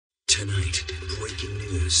Tonight, breaking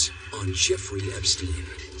news on Jeffrey Epstein.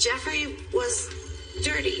 Jeffrey was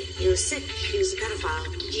dirty. He was sick. He was a pedophile.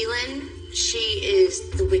 Ghislaine, she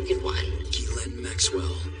is the wicked one. Ghislaine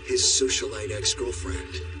Maxwell, his socialite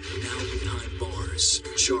ex-girlfriend, now behind bars,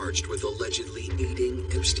 charged with allegedly aiding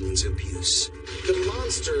Epstein's abuse. The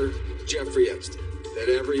monster Jeffrey Epstein that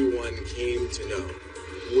everyone came to know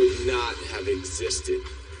would not have existed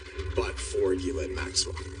but for Ghislaine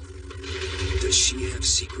Maxwell. Does she have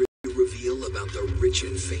secrets to reveal about the rich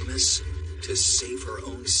and famous to save her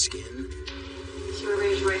own skin? Swear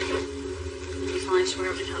raise right hand. You solemnly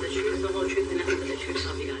swear to tell the truth, the whole truth, and nothing but the truth, so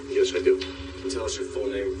help you God. Yes, I do. Tell us your full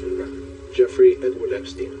name for the record. Jeffrey Edward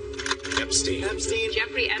Epstein. Epstein. Epstein.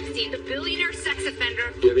 Jeffrey Epstein, the billionaire sex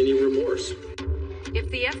offender. Do you have any remorse? If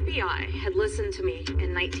the FBI had listened to me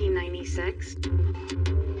in 1996,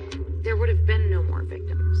 there would have been no more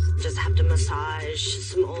victims. Just have to massage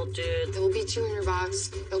some old dude. It will be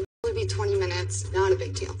 $200. It'll probably be 20 minutes. Not a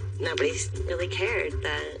big deal. Nobody really cared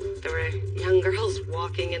that there were young girls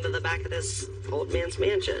walking into the back of this old man's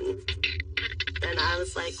mansion. And I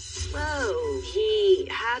was like, whoa, he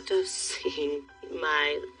had to have seen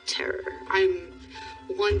my terror. I'm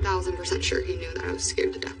 1,000% sure he knew that I was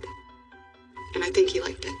scared to death. And I think he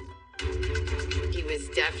liked it. He was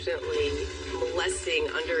definitely molesting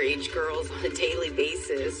underage girls on a daily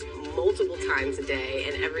basis, multiple times a day,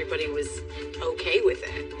 and everybody was okay with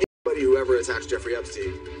it. Anybody who ever attacks Jeffrey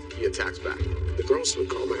Epstein, he attacks back. The girls would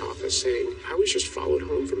call my office saying I was just followed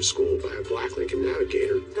home from school by a black Lincoln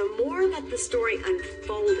Navigator. The more that the story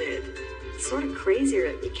unfolded, the sort of crazier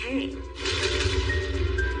it became.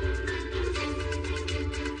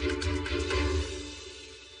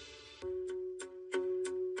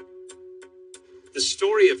 The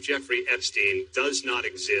story of Jeffrey Epstein does not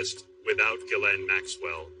exist without Ghislaine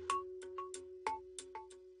Maxwell.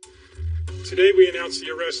 Today we announce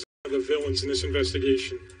the arrest of the villains in this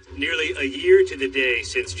investigation. Nearly a year to the day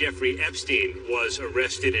since Jeffrey Epstein was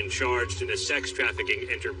arrested and charged in a sex trafficking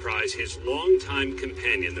enterprise, his longtime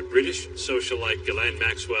companion, the British socialite Ghislaine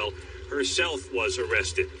Maxwell, herself was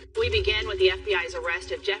arrested. We begin with the FBI's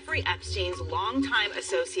arrest of Jeffrey Epstein's longtime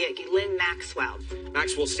associate, Ghislaine Maxwell.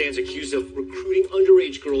 Maxwell stands accused of recruiting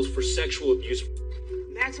underage girls for sexual abuse.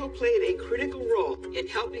 Maxwell played a critical role in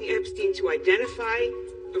helping Epstein to identify,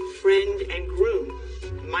 befriend, and groom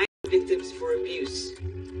minor victims for abuse.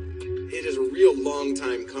 It is a real long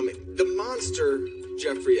time coming. The monster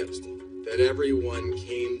Jeffrey Epstein that everyone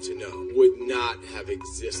came to know would not have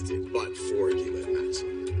existed but for Ghislaine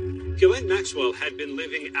Maxwell. Ghislaine Maxwell had been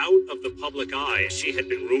living out of the public eye. She had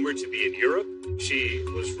been rumored to be in Europe. She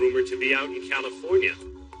was rumored to be out in California.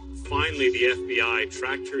 Finally, the FBI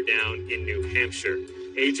tracked her down in New Hampshire.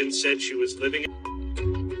 Agents said she was living...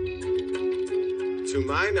 To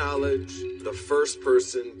my knowledge, the first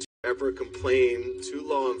person to ever complain to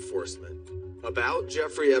law enforcement about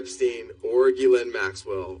Jeffrey Epstein or Ghislaine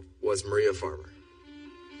Maxwell was Maria Farmer.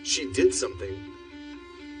 She did something,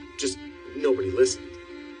 just nobody listened.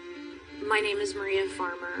 My name is Maria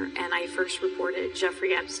Farmer, and I first reported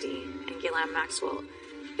Jeffrey Epstein and Ghislaine Maxwell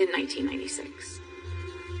in 1996.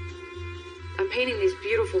 I'm painting these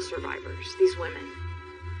beautiful survivors, these women.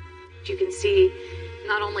 You can see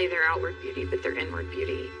not only their outward beauty, but their inward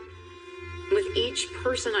beauty. With each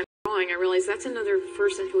person I'm drawing, I realize that's another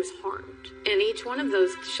person who was harmed. And each one of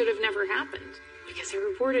those should have never happened, because I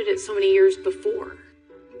reported it so many years before.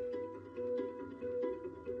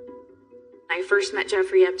 I first met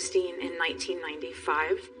Jeffrey Epstein in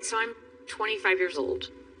 1995, so I'm 25 years old.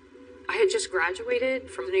 I had just graduated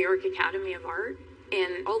from the New York Academy of Art,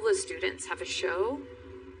 and all the students have a show.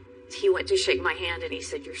 He went to shake my hand and he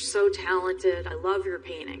said, "You're so talented. I love your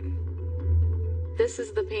painting." This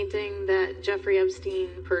is the painting that Jeffrey Epstein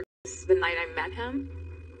purchased the night I met him.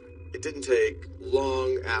 It didn't take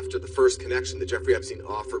long after the first connection that Jeffrey Epstein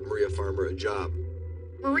offered Maria Farmer a job.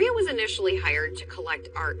 Maria was initially hired to collect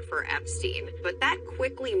art for Epstein, but that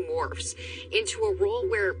quickly morphs into a role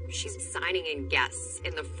where she's signing in guests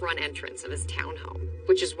in the front entrance of his townhome,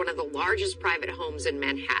 which is one of the largest private homes in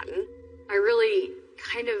Manhattan. I really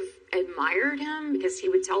kind of admired him because he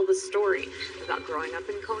would tell the story about growing up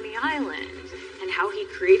in Coney Island and how he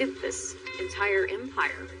created this entire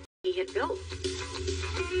empire he had built.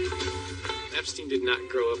 Epstein did not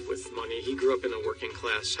grow up with money. He grew up in a working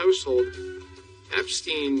class household.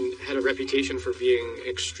 Epstein had a reputation for being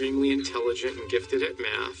extremely intelligent and gifted at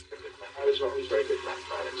math. I was always very good at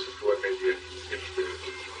mathematics. What made you interested?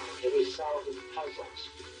 It was solving puzzles.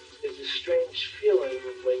 There's a strange feeling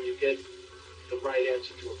when you get the right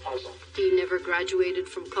answer to a puzzle. He never graduated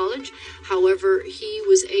from college. However, he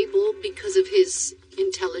was able, because of his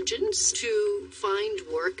intelligence, to find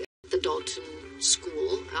work at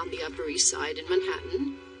on the Upper East Side in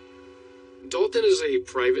Manhattan. Dalton is a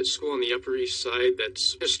private school on the Upper East Side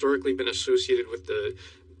that's historically been associated with the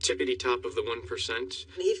tippity top of the 1%.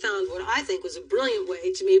 He found what I think was a brilliant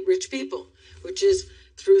way to meet rich people, which is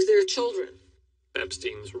through their children.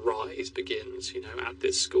 Epstein's rise begins, at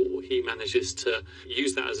this school. He manages to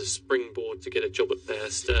use that as a springboard to get a job at Bear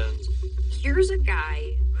Stearns. Here's a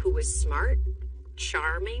guy who was smart,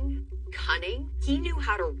 charming, cunning. He knew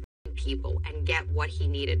how to read people and get what he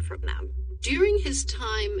needed from them. During his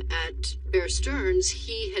time at Bear Stearns,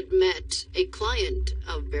 he had met a client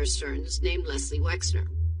of Bear Stearns named Leslie Wexner.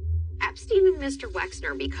 Epstein and Mr.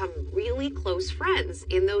 Wexner become really close friends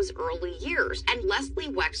in those early years. And Leslie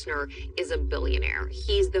Wexner is a billionaire.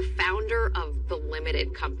 He's the founder of the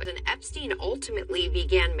Limited Company. And Epstein ultimately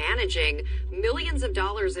began managing millions of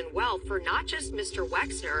dollars in wealth for not just Mr.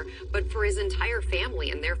 Wexner, but for his entire family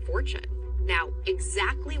and their fortune. Now,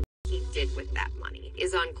 exactly what he did with that money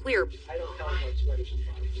is unclear. I don't know how much money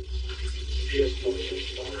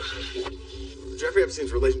Jeffrey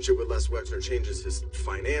Epstein's relationship with Les Wexner changes his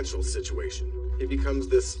financial situation. He becomes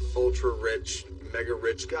this ultra-rich,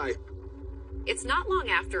 mega-rich guy. It's not long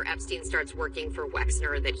after Epstein starts working for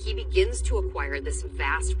Wexner that he begins to acquire this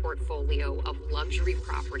vast portfolio of luxury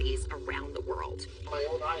properties around the world. My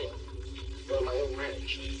own island, or my own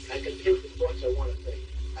ranch. I can think the thoughts I want to think.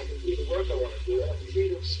 I can do the work I want to do. I have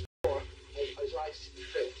freedom of sport as I see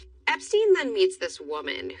fit. Epstein then meets this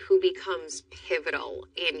woman who becomes pivotal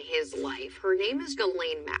in his life. Her name is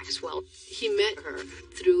Ghislaine Maxwell. He met her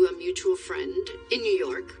through a mutual friend in New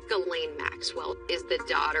York. Ghislaine Maxwell is the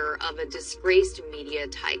daughter of a disgraced media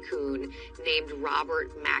tycoon named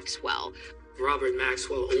Robert Maxwell. Robert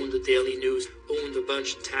Maxwell owned the Daily News, owned a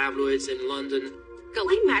bunch of tabloids in London.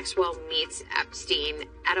 Ghislaine Maxwell meets Epstein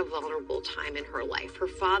at a vulnerable time in her life. Her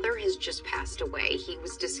father has just passed away. He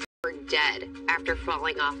was discovered dead after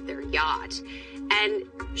falling off their yacht. And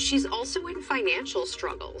she's also in financial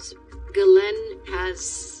struggles. Ghislaine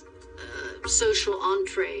has social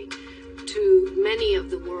entree to many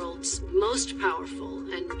of the world's most powerful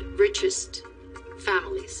and richest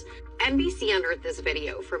families. NBC unearthed this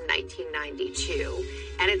video from 1992,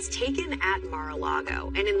 and it's taken at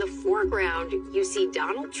Mar-a-Lago. And in the foreground, you see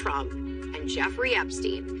Donald Trump and Jeffrey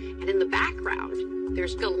Epstein. And in the background,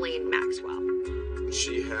 there's Ghislaine Maxwell.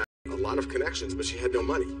 She had a lot of connections, but she had no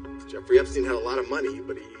money. Jeffrey Epstein had a lot of money,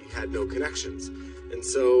 but he had no connections. And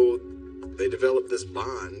so they developed this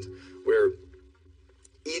bond where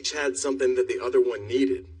each had something that the other one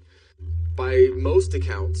needed. By most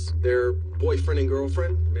accounts, they're boyfriend and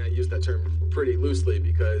girlfriend. I mean, I use that term pretty loosely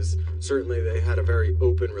because certainly they had a very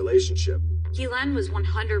open relationship. Ghislaine was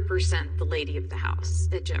 100% the lady of the house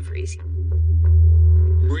at Jeffrey's.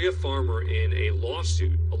 Maria Farmer, in a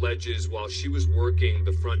lawsuit, alleges while she was working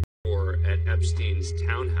the front door at Epstein's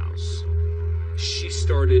townhouse, she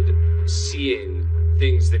started seeing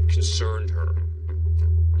things that concerned her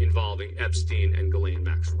involving Epstein and Ghislaine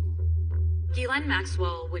Maxwell. Ghislaine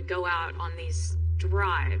Maxwell would go out on these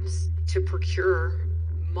drives to procure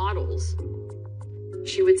models.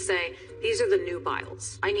 She would say, "These are the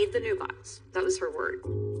nubiles. I need the nubiles." That was her word.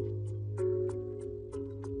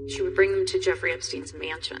 She would bring them to Jeffrey Epstein's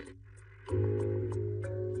mansion.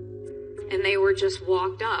 And they were just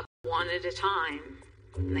walked up one at a time.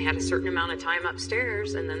 And they had a certain amount of time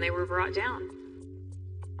upstairs, and then they were brought down.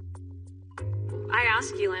 I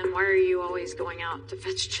asked Ghislaine, "Why are you always going out to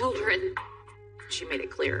fetch children?" She made it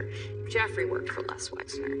clear Jeffrey worked for Les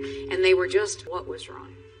Wexner, and they were just what was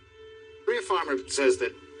wrong. Maria Farmer says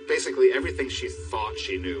that basically everything she thought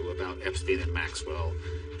she knew about Epstein and Maxwell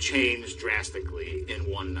changed drastically in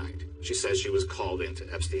one night. She says she was called into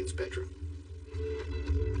Epstein's bedroom.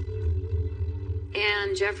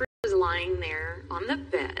 And Jeffrey was lying there on the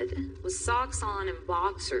bed with socks on and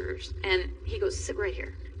boxers, and he goes, "Sit right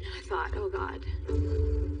here." And I thought, oh God.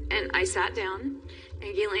 And I sat down,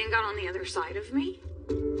 and Ghislaine got on the other side of me.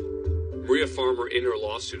 Maria Farmer, in her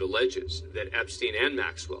lawsuit, alleges that Epstein and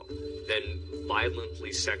Maxwell then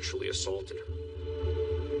violently sexually assaulted her.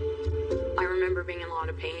 I remember being in a lot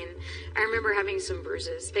of pain. I remember having some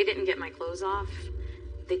bruises. They didn't get my clothes off.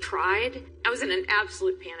 They tried. I was in an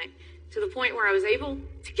absolute panic to the point where I was able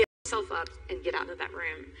to get myself up and get out of that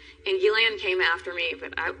room. And Ghislaine came after me,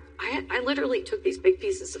 but I literally took these big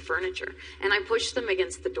pieces of furniture and I pushed them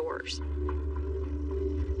against the doors.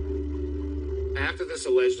 After this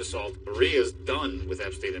alleged assault, Maria's done with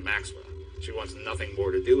Epstein and Maxwell. She wants nothing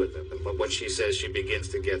more to do with them. But what she says, she begins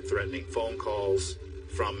to get threatening phone calls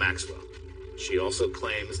from Maxwell. She also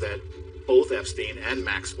claims that both Epstein and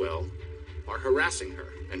Maxwell are harassing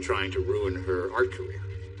her and trying to ruin her art career.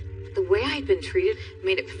 The way I'd been treated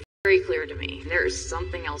made it very clear to me There's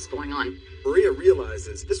something else going on. Maria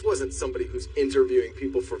realizes this wasn't somebody who's interviewing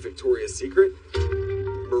people for Victoria's Secret.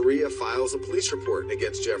 Maria files a police report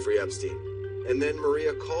against Jeffrey Epstein. And then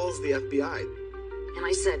Maria calls the FBI. And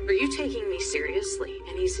I said, "Are you taking me seriously?"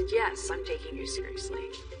 And he said, "Yes, I'm taking you seriously."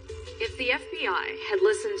 If the FBI had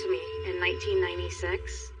listened to me in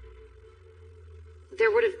 1996, there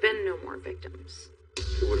would have been no more victims.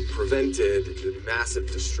 It would have prevented the massive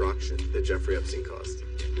destruction that Jeffrey Epstein caused.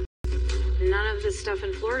 None of this stuff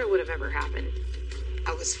in Florida would have ever happened.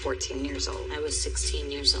 I was 14 years old. I was 16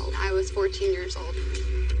 years old. I was 14 years old.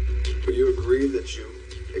 Will you agree that you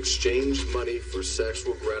exchanged money for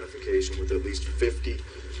sexual gratification with at least 50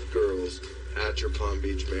 girls at your Palm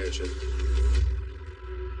Beach mansion?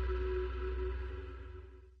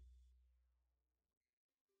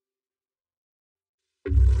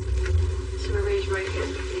 So raise your right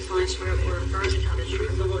hand. These lines swear or affirm to tell the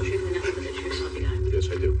truth, the whole truth, and nothing but the truth, so help you God. Yes,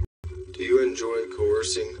 I do. Do you enjoy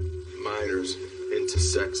coercing minors into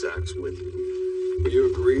sex acts with you? Will you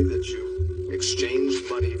agree that you exchanged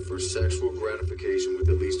money for sexual gratification with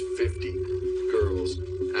at least 50 girls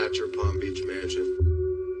at your Palm Beach mansion?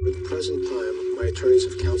 At the present time, my attorneys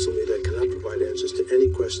have counseled me that I cannot provide answers to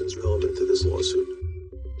any questions relevant to this lawsuit.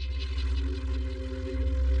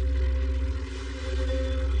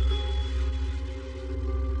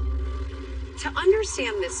 To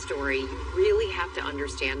understand this story, you really have to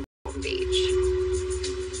understand Palm Beach.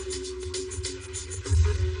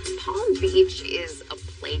 Palm Beach is a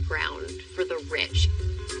playground for the rich.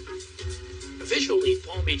 Visually,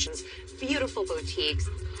 Palm Beach is beautiful boutiques.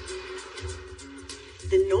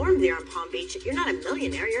 The norm there in Palm Beach, you're not a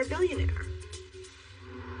millionaire, you're a billionaire.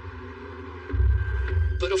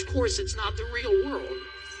 But of course, it's not the real world.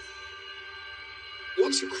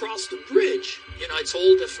 Once you cross the bridge, it's a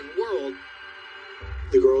whole different world.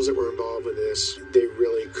 The girls that were involved in this, they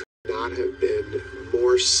really could not have been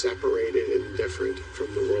more separated and different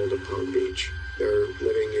from the world of Palm Beach. They're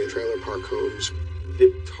living in trailer park homes.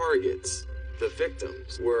 The targets, the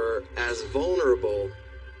victims, were as vulnerable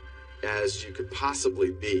as you could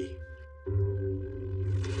possibly be.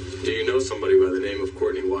 Do you know somebody by the name of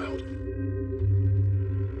Courtney Wild?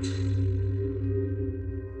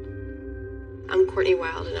 I'm Courtney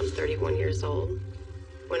Wild and I'm 31 years old.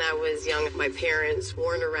 When I was young, my parents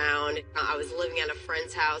weren't around. I was living at a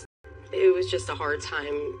friend's house. It was just a hard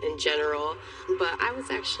time in general. But I was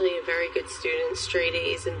actually a very good student, straight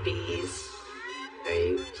A's and B's.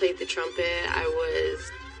 I played the trumpet. I was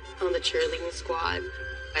on the cheerleading squad.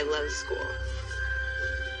 I loved school.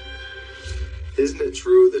 Isn't it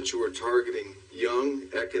true that you were targeting young,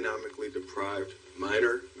 economically deprived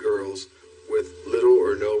minor girls with little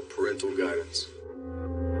or no parental guidance?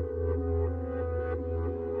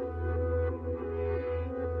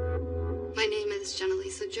 My name is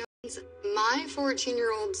Jenna-Lisa Jones. My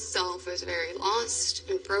 14-year-old self was very lost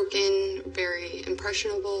and broken, very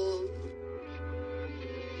impressionable.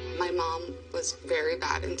 My mom was very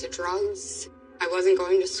bad into drugs. I wasn't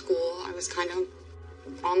going to school. I was kind of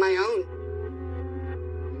on my own.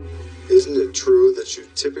 Isn't it true that you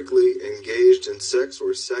typically engaged in sex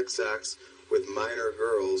or sex acts with minor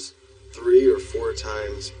girls 3 or 4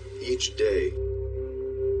 times each day?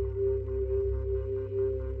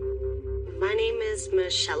 My name is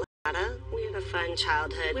Michelle. We had a fun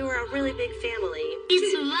childhood. We were a really big family.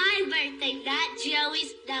 It's my birthday, not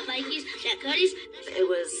Joey's, not Mikey's, not Cody's. It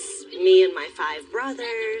was me and my 5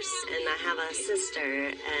 brothers, and I have a sister,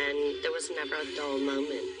 and there was never a dull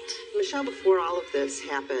moment. Michelle, before all of this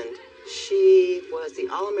happened, she was the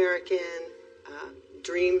All-American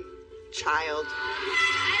dream child. I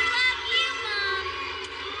love you,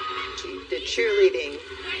 Mom. She did cheerleading.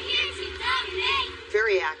 We're here to dominate.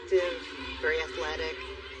 Very active, very athletic.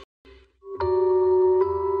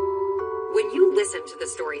 When you listen to the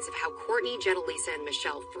stories of how Courtney, Jenna-Lisa, and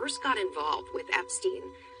Michelle first got involved with Epstein,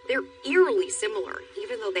 they're eerily similar,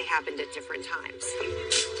 even though they happened at different times.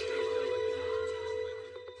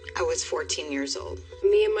 I was 14 years old.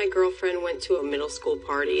 Me and my girlfriend went to a middle school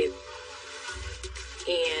party,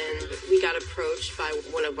 and we got approached by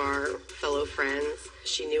one of our fellow friends.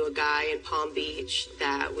 She knew a guy in Palm Beach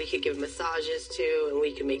that we could give massages to, and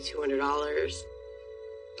we could make $200.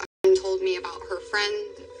 A friend told me about her friend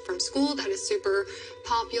from school that is super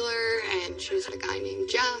popular, and she was a guy named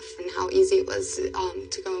Jeff, and how easy it was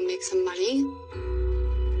to go and make some money.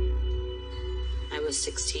 I was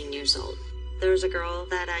 16 years old. There was a girl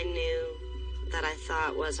that I knew that I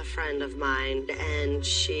thought was a friend of mine, and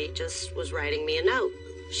she just was writing me a note.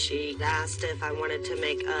 She asked if I wanted to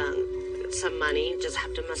make some money, just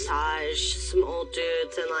have to massage some old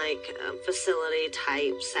dudes in like a facility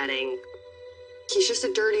type setting. He's just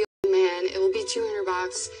a dirty old man. It'll It'll be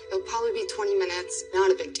 $200. It'll probably be 20 minutes.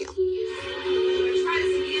 Not a big deal.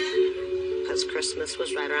 Because Christmas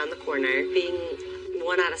was right around the corner. Being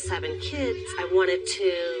 1 out of 7 kids, I wanted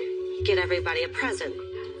to get everybody a present.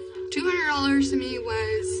 $200 to me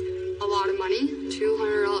was a lot of money.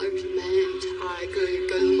 $200 meant I could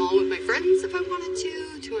go to the mall with my friends if I wanted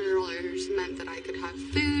to. $200 meant that I could have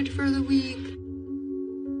food for the week.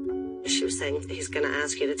 She was saying he's going to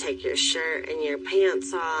ask you to take your shirt and your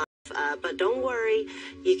pants off, but don't worry,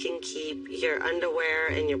 you can keep your underwear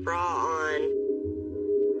and your bra on.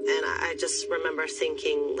 And I just remember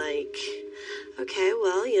thinking, like, okay,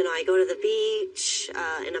 well, you know, I go to the beach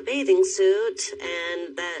in a bathing suit,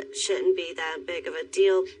 and that shouldn't be that big of a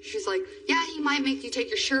deal. She's like, yeah, he might make you take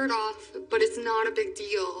your shirt off, but it's not a big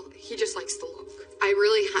deal. He just likes to look. I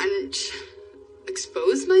really hadn't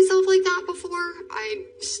exposed myself like that before. I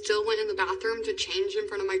still went in the bathroom to change in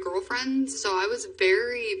front of my girlfriends, so I was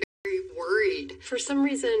very, very worried. For some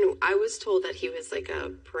reason, I was told that he was like a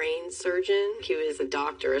brain surgeon. He was a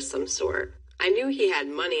doctor of some sort. I knew he had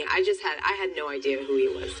money. I had no idea who he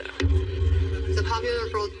was, though. The popular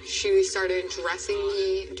girl, she started dressing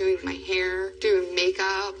me, doing my hair, doing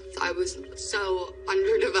makeup. I was so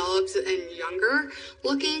underdeveloped and younger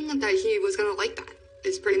looking that he was gonna like that.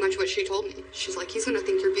 It's pretty much what she told me. She's like, he's gonna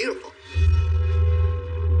think you're beautiful.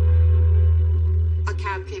 A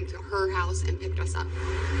cab came to her house and picked us up.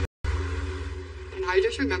 And I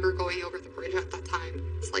just remember going over the bridge at that time.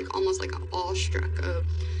 It's like almost like awestruck of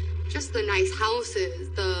just the nice houses,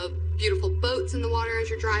 the beautiful boats in the water as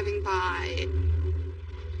you're driving by.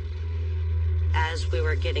 As we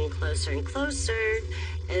were getting closer and closer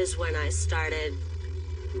is when I started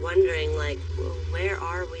wondering, like, well, where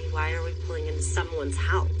are we? Why are we pulling into someone's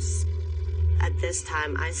house? At this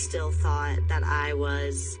time, I still thought that I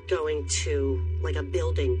was going to, like, a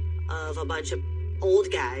building of a bunch of old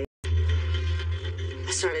guys.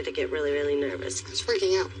 I started to get really, really nervous. I was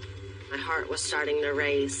freaking out. My heart was starting to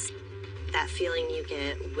race. That feeling you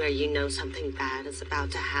get where you know something bad is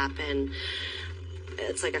about to happen.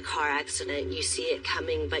 It's like a car accident. You see it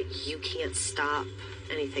coming, but you can't stop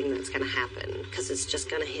anything that's going to happen because it's just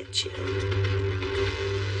going to hit you.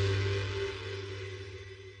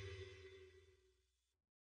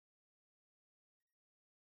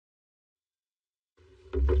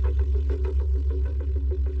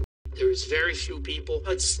 There's very few people.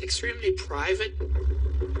 It's extremely private.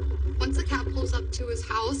 Once the cab pulls up to his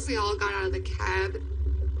house, we all got out of the cab.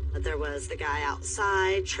 There was the guy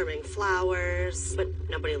outside trimming flowers, but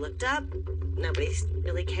nobody looked up. Nobody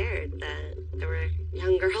really cared that there were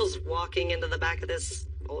young girls walking into the back of this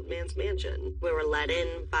old man's mansion. We were let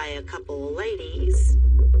in by a couple of ladies.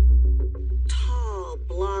 Tall,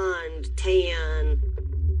 blonde, tan.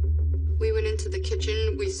 We went into the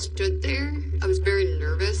kitchen. We stood there. I was very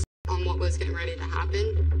nervous on what was getting ready to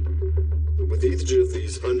happen. With each of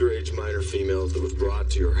these underage minor females that was brought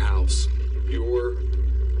to your house, your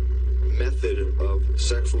method of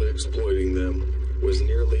sexually exploiting them was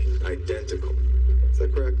nearly identical. Is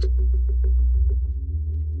that correct?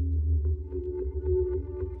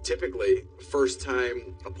 Typically,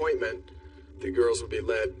 first-time appointment, the girls would be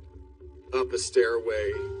led up a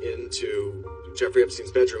stairway into Jeffrey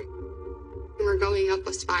Epstein's bedroom. We're going up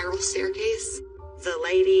a spiral staircase. The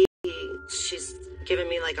lady, she's giving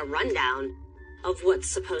me like a rundown of what's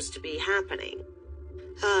supposed to be happening.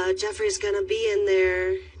 Jeffrey's gonna be in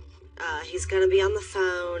there. He's gonna be on the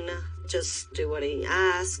phone. Just do what he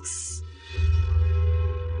asks.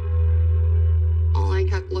 All I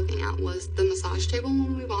kept looking at was the massage table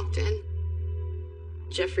when we walked in.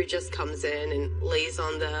 Jeffrey just comes in and lays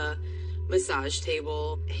on the massage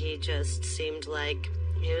table. He just seemed like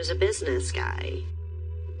he was a business guy.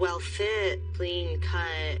 Well fit, clean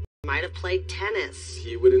cut, might have played tennis.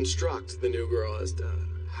 He would instruct the new girl as to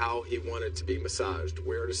how he wanted to be massaged,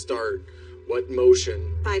 where to start, what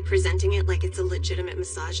motion. By presenting it like it's a legitimate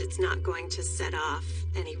massage, it's not going to set off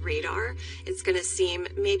any radar. It's going to seem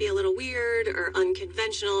maybe a little weird or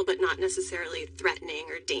unconventional, but not necessarily threatening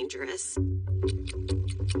or dangerous.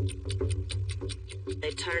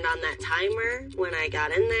 They turned on that timer when I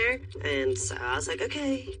got in there, and so I was like,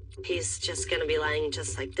 okay, he's just gonna be lying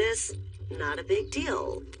just like this, not a big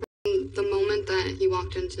deal. The moment that he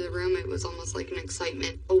walked into the room, it was almost like an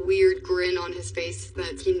excitement, a weird grin on his face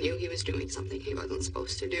that he knew he was doing something he wasn't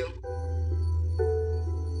supposed to do.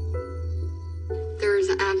 There is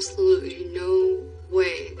absolutely no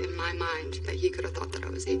way in my mind that he could have thought that I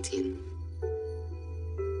was 18.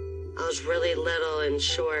 I was really little and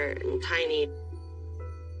short and tiny.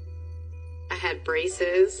 I had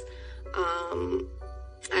braces.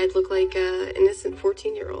 I'd look like an innocent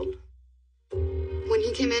 14-year-old. When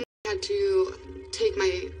he came in, he had to take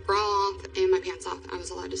my bra off and my pants off. I was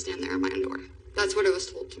allowed to stand there in my underwear. That's what it was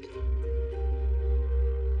told to me.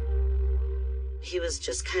 He was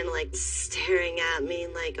just kind of like staring at me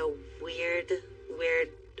like a weird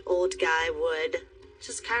old guy would.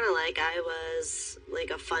 Just kind of like I was like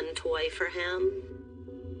a fun toy for him.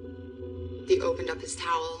 He opened up his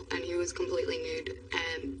towel and he was completely nude,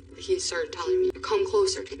 and he started telling me, "Come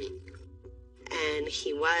closer to me." And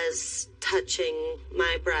he was touching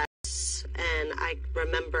my breasts, and I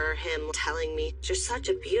remember him telling me, "You're such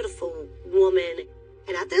a beautiful woman."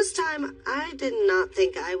 And at this time, I did not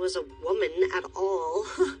think I was a woman at all.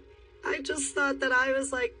 I just thought that I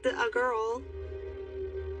was like a girl.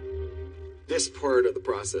 This part of the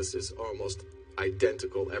process is almost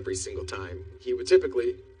identical every single time. He would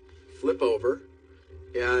typically flip over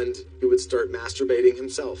and he would start masturbating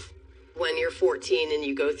himself. When you're 14 and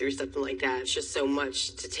you go through something like that, it's just so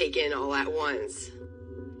much to take in all at once.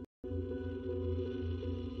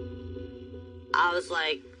 I was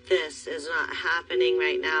like, this is not happening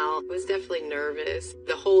right now. I was definitely nervous.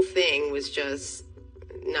 The whole thing was just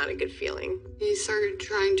not a good feeling. He started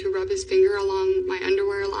trying to rub his finger along my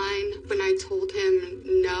underwear line. When I told him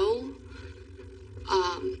no,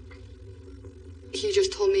 he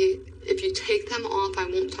just told me, "If you take them off, I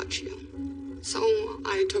won't touch you." So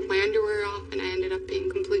I took my underwear off and I ended up being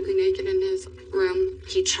completely naked in his room.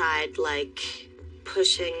 He tried like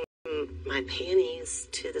pushing my panties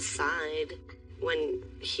to the side. When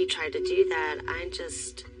he tried to do that,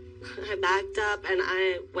 I backed up and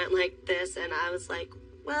I went like this, and I was like,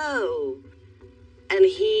 whoa. And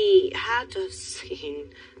he had to have seen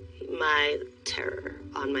my terror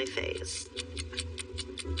on my face.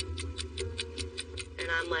 And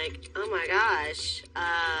I'm like, oh my gosh,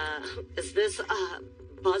 is this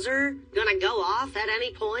buzzer gonna go off at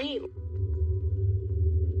any point?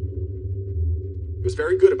 He was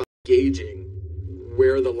very good about gauging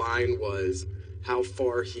where the line was, how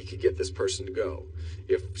far he could get this person to go.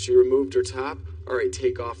 If she removed her top, all right,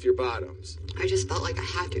 take off your bottoms. I just felt like I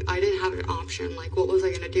had to. I didn't have an option. Like, what was I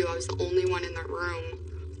going to do? I was the only one in the room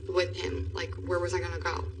with him. Like, where was I going to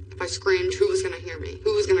go? If I screamed, who was going to hear me?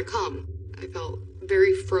 Who was going to come? I felt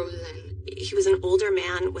very frozen. He was an older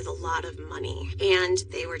man with a lot of money, and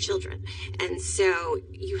they were children. And so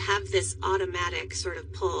you have this automatic sort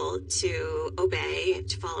of pull to obey,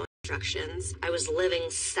 to follow instructions. I was living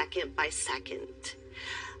second by second,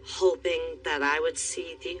 hoping that I would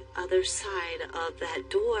see the other side of that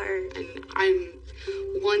door. And I'm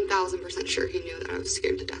 1000% sure he knew that I was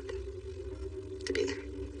scared to death to be there.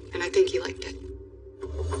 And I think he liked it.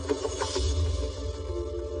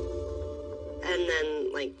 And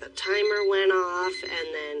then, like, the timer went off, and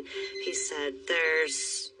then he said,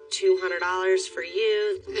 there's $200 for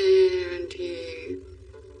you. And he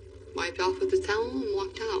wiped off with his towel and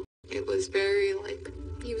walked out. It was very, like,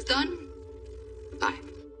 he was done. Bye.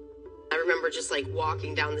 I remember just, like,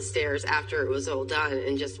 walking down the stairs after it was all done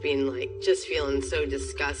and just being, like, just feeling so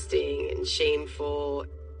disgusting and shameful.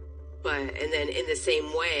 And then in the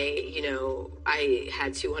same way, you know, I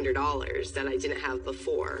had $200 that I didn't have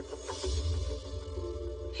before.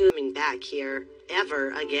 He was coming back here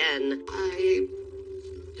ever again. I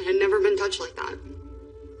had never been touched like that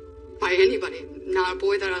by anybody. Not a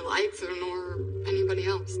boy that I liked nor anybody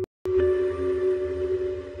else.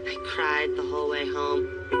 I cried the whole way home.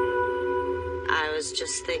 I was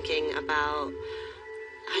just thinking about,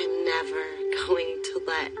 I'm never going to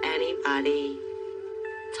let anybody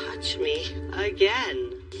touch me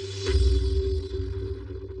again.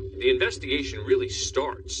 The investigation really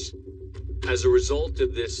starts as a result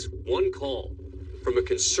of this one call from a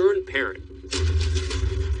concerned parent.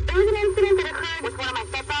 There was an incident that occurred with one of my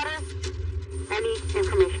stepdaughters. I need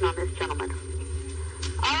information on this gentleman.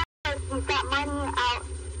 All I know is he's got money out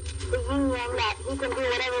the yin-yang that he can do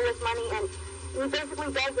whatever with money, and he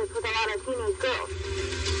basically does this with a lot of teenage girls.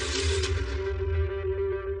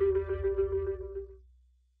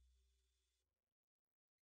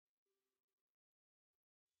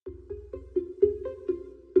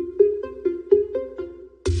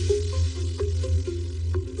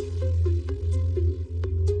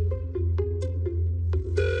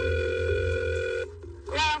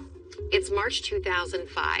 It's March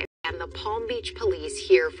 2005, and the Palm Beach police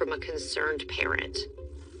hear from a concerned parent. It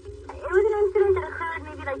was an incident that occurred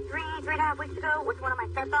maybe like three and a half weeks ago with one of my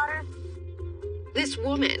stepdaughters. This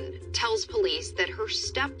woman tells police that her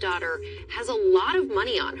stepdaughter has a lot of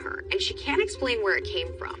money on her, and she can't explain where it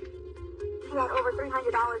came from. She had over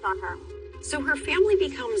 $300 on her. So her family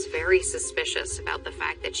becomes very suspicious about the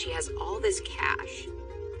fact that she has all this cash.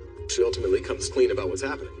 She ultimately comes clean about what's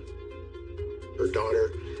happening. Her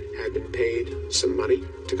daughter had been paid some money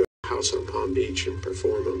to go to house on Palm Beach and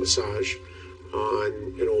perform a massage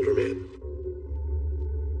on an older man.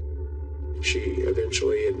 She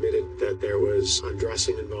eventually admitted that there was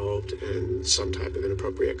undressing involved and some type of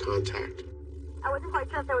inappropriate contact. I wasn't quite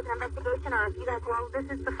sure if there was an investigation or if you guys, well, this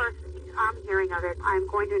is the first I'm hearing of it. I'm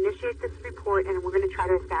going to initiate this report and we're going to try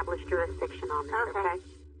to establish jurisdiction on this, okay?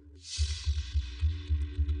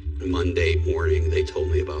 Monday morning, they told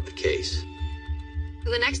me about the case.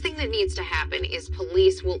 The next thing that needs to happen is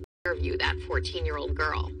police will interview that 14-year-old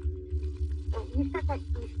girl. You said that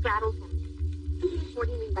you straddled him. What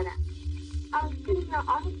do you mean by that? I was sitting there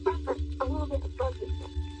on his back, but a little bit above his head.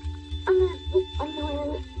 Under his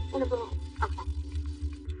underwear and a bra. Okay.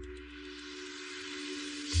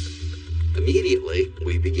 Immediately,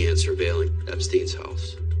 we began surveilling Epstein's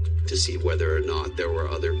house to see whether or not there were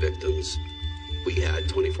other victims. We had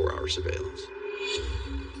 24-hour surveillance.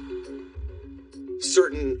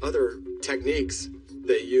 Certain other techniques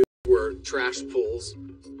they used were trash pulls.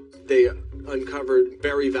 They uncovered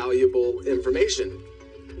very valuable information.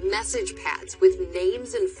 Message pads with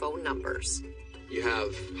names and phone numbers. You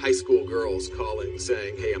have high school girls calling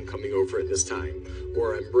saying, hey, I'm coming over at this time,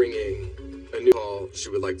 or I'm bringing a new call, she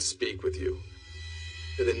would like to speak with you.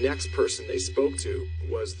 And the next person they spoke to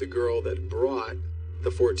was the girl that brought the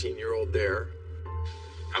 14-year-old there.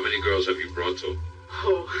 How many girls have you brought to?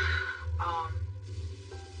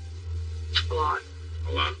 A lot.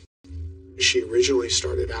 A lot. She originally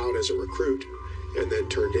started out as a recruit and then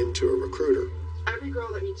turned into a recruiter. Every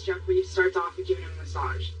girl that meets Jeffrey starts off with giving him a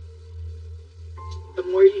massage. The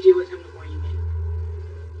more you do with him, the more you make.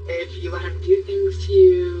 If you let him do things to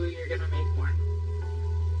you, you're gonna make more.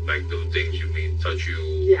 Like do things, you mean touch you?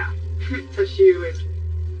 Yeah, touch you in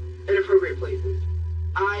inappropriate places.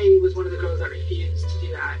 I was one of the girls that refused to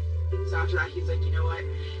do that. So after that, he's like, you know what?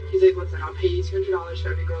 He's like, listen, I'll pay you $200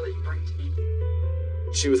 for every girl that you bring to me.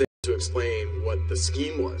 She was able to explain what the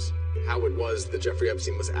scheme was, how it was that Jeffrey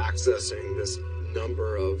Epstein was accessing this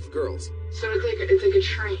number of girls. So it's like a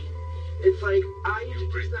train. It's like I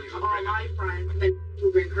introduce them to all my friends, and then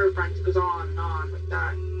people bring her friends. It goes on and on like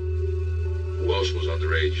that. Who else was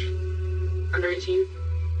underage? Under 18?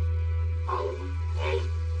 All of them. All of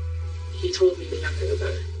them? He told me the younger the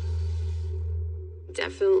better.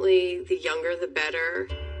 Definitely the younger the better.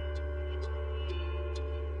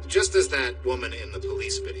 Just as that woman in the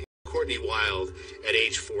police video, Courtney Wild, at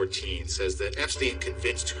age 14, says that Epstein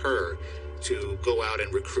convinced her to go out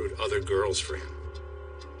and recruit other girls for him.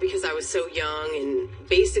 Because I was so young and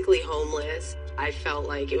basically homeless, I felt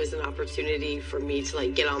like it was an opportunity for me to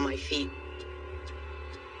get on my feet.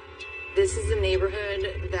 This is the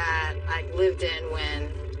neighborhood that I lived in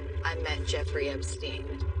when I met Jeffrey Epstein.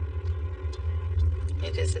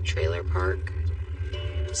 It is a trailer park.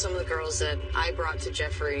 Some of the girls that I brought to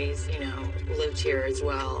Jeffrey's, lived here as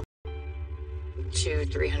well.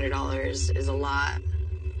 $200-300 is a lot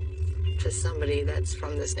to somebody that's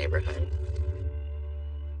from this neighborhood.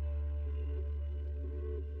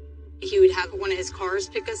 He would have one of his cars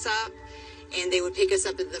pick us up, and they would pick us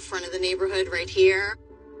up at the front of the neighborhood right here.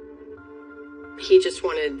 He just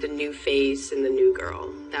wanted the new face and the new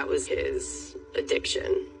girl. That was his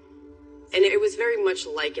addiction. And it was very much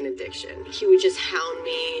like an addiction. He would just hound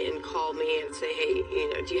me and call me and say, hey,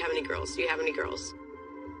 do you have any girls? Do you have any girls?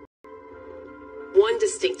 One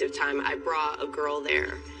distinctive time, I brought a girl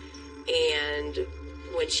there, and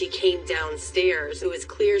when she came downstairs, it was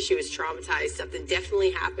clear she was traumatized. Something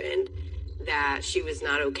definitely happened that she was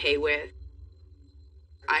not okay with.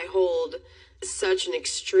 I hold such an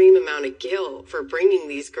extreme amount of guilt for bringing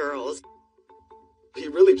these girls. He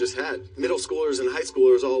really just had middle schoolers and high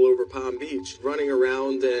schoolers all over Palm Beach running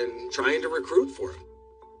around and trying to recruit for him.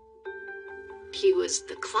 He was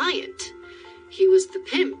the client, he was the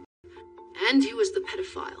pimp, and he was the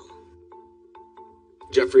pedophile.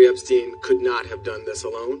 Jeffrey Epstein could not have done this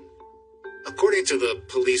alone. According to the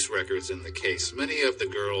police records in the case, many of the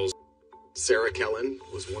girls... Sarah Kellen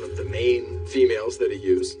was one of the main females that he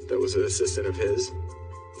used, that was an assistant of his.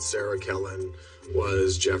 Sarah Kellen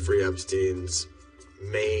was Jeffrey Epstein's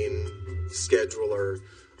main scheduler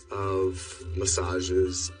of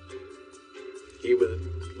massages. He would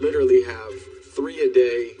literally have 3 a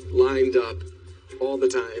day lined up all the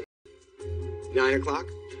time. 9 o'clock,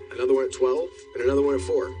 another one at 12, and another one at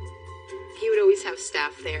 4. He would always have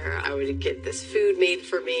staff there. I would get this food made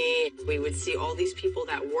for me. We would see all these people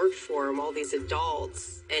that worked for him, all these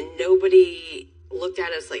adults, and nobody looked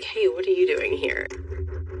at us like, hey, what are you doing here?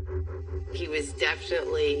 He was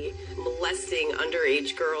definitely molesting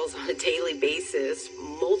underage girls on a daily basis,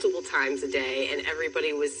 multiple times a day, and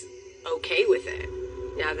everybody was okay with it.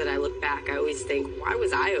 Now that I look back, I always think, why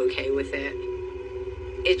was I okay with it?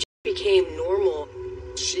 It just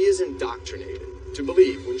indoctrinated to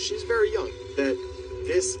believe, when she's very young, that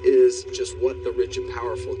this is just what the rich and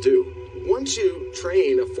powerful do. Once you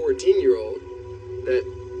train a 14-year-old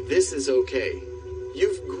that this is okay,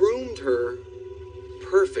 you've groomed her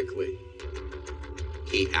perfectly.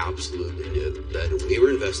 He absolutely knew that we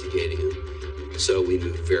were investigating him, so we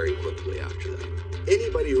moved very quickly after that.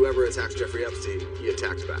 Anybody who ever attacks Jeffrey Epstein, he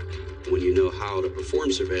attacks back. When you know how to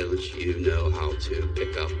perform surveillance, you know how to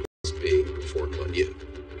pick up what's being performed on you.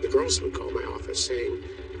 The girls would call my office saying,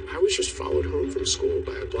 I was just followed home from school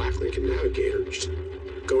by a black Lincoln Navigator just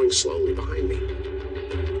going slowly behind me.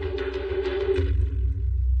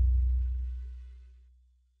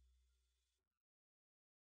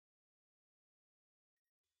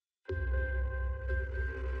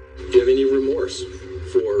 Do you have any remorse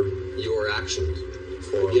for your actions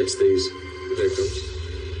against these victims?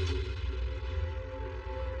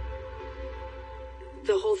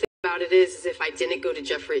 The whole thing about it is if I didn't go to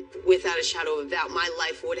Jeffrey, without a shadow of a doubt, my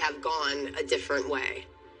life would have gone a different way.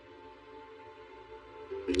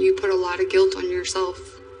 You put a lot of guilt on yourself,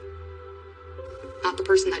 not the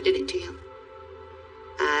person that did it to you.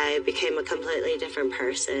 I became a completely different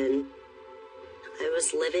person. I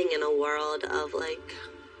was living in a world of like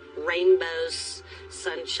rainbows,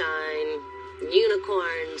 sunshine,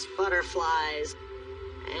 unicorns, butterflies.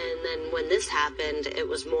 And then when this happened, it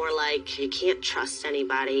was more like you can't trust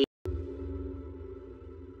anybody.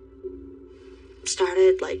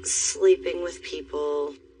 Started like sleeping with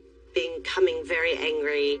people, becoming very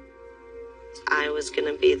angry. I was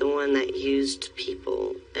gonna be the one that used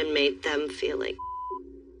people and made them feel like.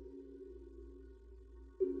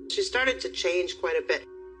 She started to change quite a bit.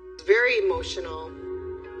 Very emotional,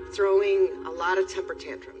 throwing a lot of temper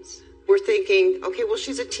tantrums. We're thinking, okay, well,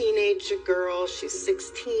 she's a teenage girl. She's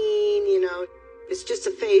 16, you know. It's just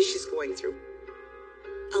a phase she's going through.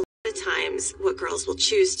 A lot of times, what girls will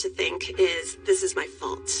choose to think is, this is my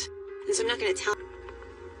fault. And so I'm not going to tell.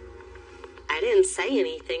 I didn't say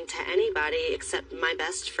anything to anybody except my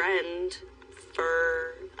best friend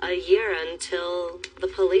for a year until the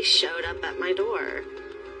police showed up at my door.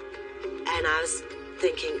 And I was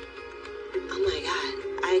thinking, oh my God,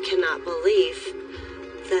 I cannot believe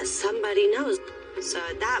that somebody knows. So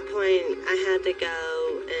at that point, I had to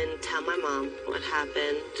go and tell my mom what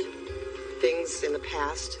happened. Things in the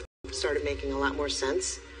past started making a lot more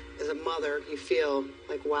sense. As a mother, you feel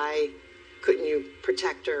like, why couldn't you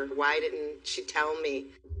protect her? Why didn't she tell me?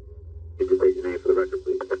 Could you state your name for the record,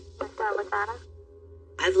 please?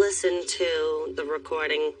 I've listened to the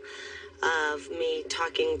recording of me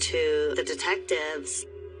talking to the detectives.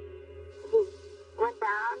 He went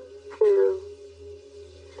down to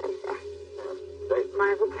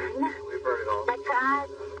my vagina. We've heard it all. I tried.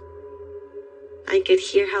 I could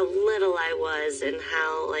hear how little I was and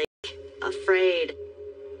how, like, afraid.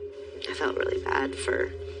 I felt really bad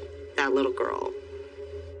for that little girl.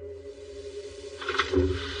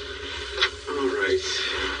 All right.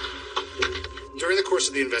 During the course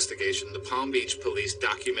of the investigation, the Palm Beach police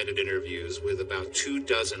documented interviews with about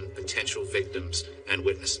 24 potential victims and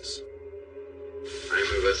witnesses.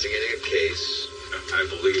 I'm investigating a case. I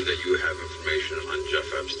believe that you have information on Jeff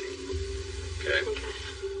Epstein. Okay?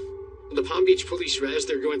 The Palm Beach police, as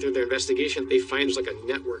they're going through their investigation, they find there's like a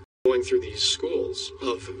network going through these schools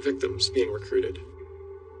of victims being recruited.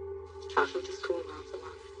 Half of the school knows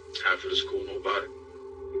about it. Half of the school know about it.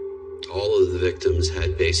 All of the victims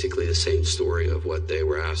had basically the same story of what they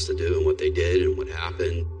were asked to do and what they did and what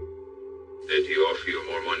happened. Did he offer you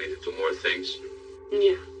more money to do more things?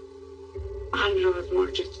 Yeah. $100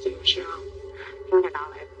 more just to do a show. $200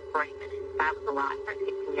 for 40 minutes. That was a lot for a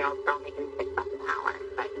 16-year-old girl making $6 an hour.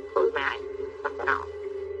 But he told me I did something else.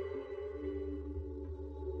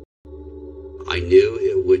 I knew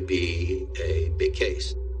it would be a big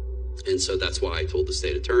case. And so that's why I told the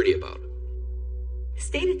state attorney about it.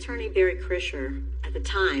 State Attorney Barry Krischer, at the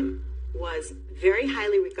time, was very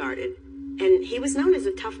highly regarded, and he was known as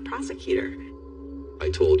a tough prosecutor. I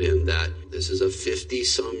told him that this is a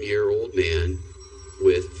 50-some-year-old man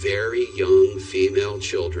with very young female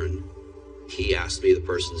children. He asked me the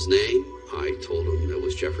person's name. I told him it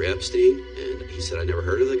was Jeffrey Epstein, and he said, I never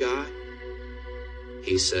heard of the guy.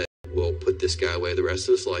 He said, we'll put this guy away the rest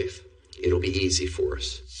of his life. It'll be easy for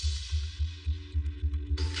us.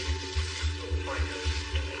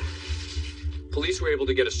 Police were able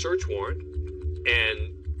to get a search warrant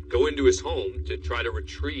and go into his home to try to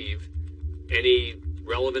retrieve any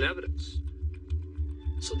relevant evidence.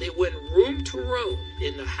 So they went room to room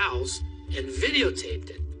in the house and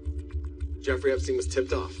videotaped it. Jeffrey Epstein was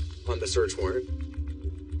tipped off on the search warrant.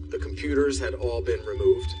 The computers had all been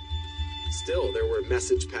removed. Still, there were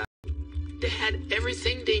message paths They had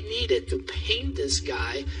everything they needed to paint this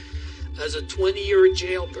guy as a 20-year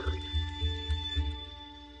jailbird.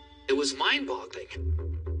 It was mind-boggling.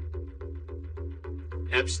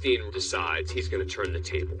 Epstein decides he's going to turn the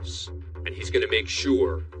tables, and he's going to make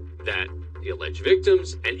sure that the alleged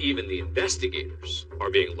victims and even the investigators are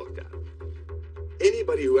being looked at.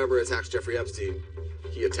 Anybody who ever attacks Jeffrey Epstein,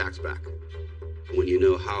 he attacks back. When you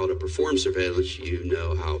know how to perform surveillance, you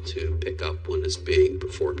know how to pick up when it's being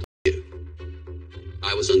performed to you.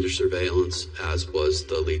 I was under surveillance, as was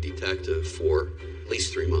the lead detective, for at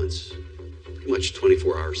least 3 months, pretty much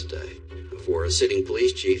 24 hours a day. For a sitting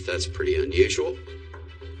police chief, that's pretty unusual.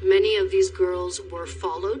 Many of these girls were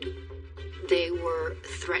followed. They were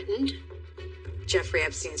threatened. Jeffrey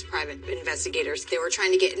Epstein's private investigators, they were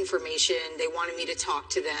trying to get information. They wanted me to talk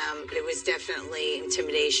to them. But it was definitely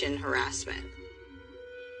intimidation, harassment.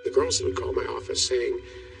 The girls would call my office saying,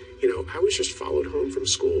 I was just followed home from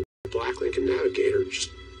school. A black Lincoln Navigator just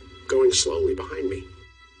going slowly behind me.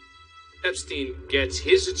 Epstein gets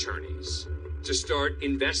his attorneys to start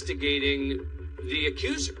investigating the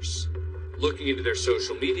accusers, looking into their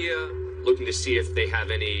social media, looking to see if they have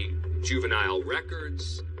any juvenile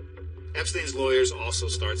records. Epstein's lawyers also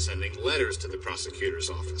start sending letters to the prosecutor's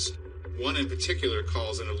office. One in particular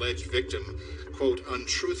calls an alleged victim, quote,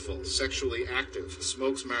 untruthful, sexually active,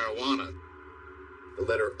 smokes marijuana. The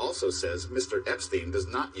letter also says Mr. Epstein does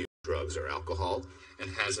not use drugs or alcohol and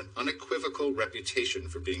has an unequivocal reputation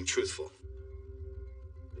for being truthful.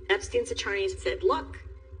 Epstein's attorneys said, look,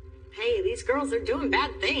 hey, these girls are doing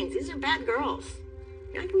bad things. These are bad girls.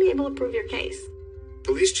 You're not going to be able to prove your case.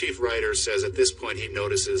 Police Chief Ryder says at this point he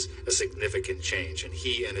notices a significant change, and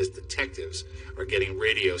he and his detectives are getting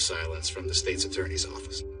radio silence from the state's attorney's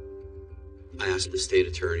office. I asked the state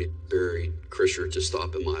attorney, Barry Krischer, to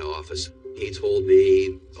stop in my office. He told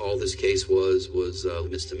me all this case was a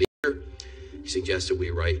misdemeanor. He suggested we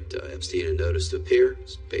write Epstein a notice to appear.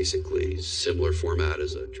 It's basically similar format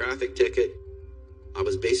as a traffic ticket. I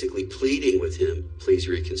was basically pleading with him, please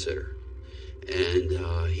reconsider.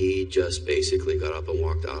 And he just basically got up and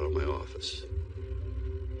walked out of my office.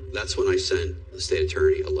 That's when I sent the state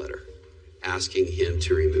attorney a letter asking him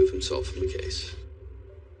to remove himself from the case.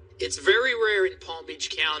 It's very rare in Palm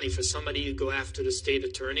Beach County for somebody to go after the state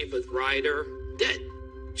attorney, but Ryder did.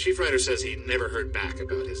 Chief Ryder says he never heard back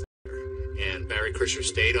about his letter, and Barry Krischer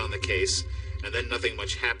stayed on the case, and then nothing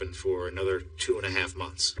much happened for another 2.5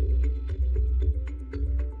 months.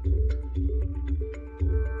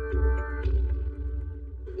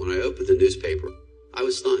 When I opened the newspaper, I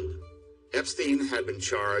was stunned. Epstein had been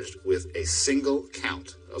charged with a single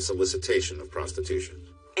count of solicitation of prostitution.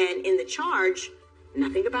 And in the charge,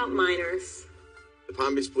 nothing about minors. The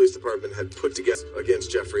Palm Beach Police Department had put together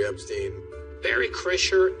against Jeffrey Epstein. Barry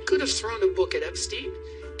Krischer could have thrown a book at Epstein,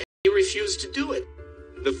 and he refused to do it.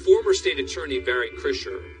 The former state attorney, Barry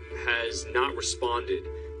Krischer, has not responded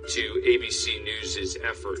to ABC News'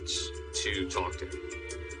 efforts to talk to him.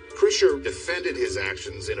 Krischer defended his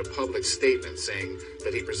actions in a public statement, saying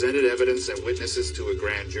that he presented evidence and witnesses to a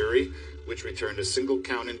grand jury, which returned a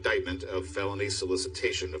single-count indictment of felony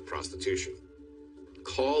solicitation of prostitution.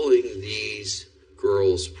 Calling these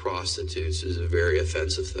girls prostitutes is a very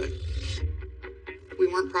offensive thing. We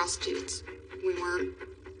weren't prostitutes. We weren't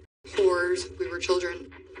whores. We were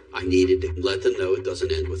children. I needed to let them know it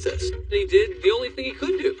doesn't end with this. He did the only thing he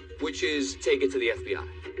could do, which is take it to the FBI.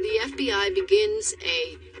 The FBI begins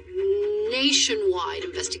a nationwide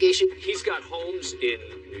investigation. He's got homes in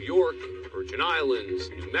New York, Virgin Islands,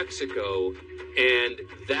 New Mexico, and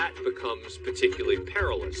that becomes particularly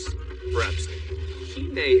perilous for Epstein. He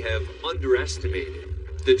may have underestimated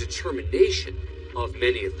the determination of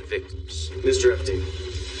many of the victims. Mr. Epstein,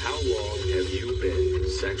 how long have you been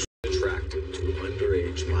sexually attracted to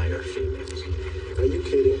underage minor females? Are you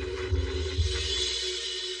kidding?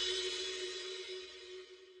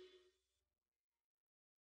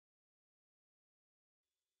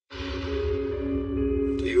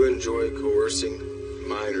 Do you enjoy coercing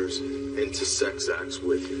minors into sex acts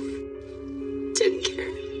with you? Didn't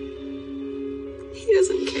care. He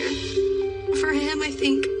doesn't care. For him, I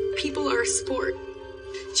think people are a sport.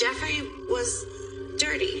 Jeffrey was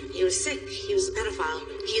dirty. He was sick. He was a pedophile.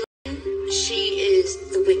 She is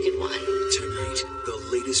the wicked one. Tonight, the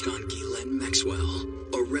latest on Ghislaine Maxwell.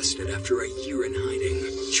 Arrested after a year in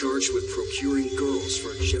hiding. Charged with procuring girls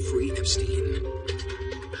for Jeffrey Epstein.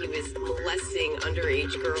 He was molesting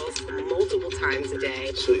underage girls multiple times a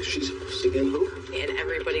day. So she's supposed to get home? And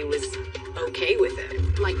everybody was okay with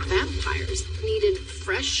it. Like vampires, needed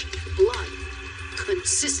fresh blood,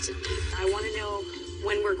 consistently. I want to know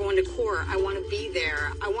when we're going to court. I want to be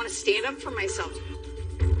there. I want to stand up for myself.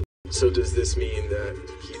 So does this mean that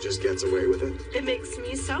he just gets away with it? It makes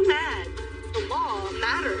me so mad. The law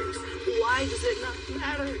matters. Why does it not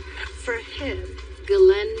matter for him?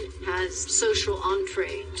 Ghislaine has social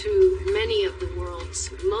entree to many of the world's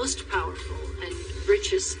most powerful and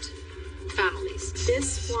richest families.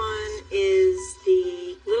 This one is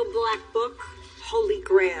the Little Black Book, Holy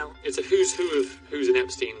Grail. It's a who's who of who's in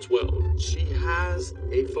Epstein's world. She has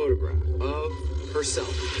a photograph of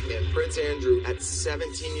herself and Prince Andrew at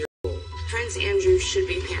 17 years old. Prince Andrew should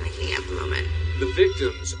be panicking at the moment. The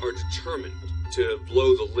victims are determined to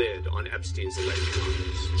blow the lid on Epstein's alleged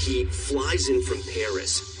crimes. He flies in from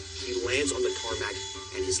Paris, he lands on the tarmac,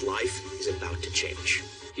 and his life is about to change.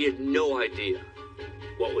 He had no idea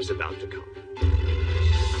what was about to come.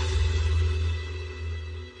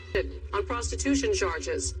 On prostitution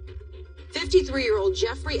charges. 53-year-old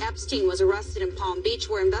Jeffrey Epstein was arrested in Palm Beach,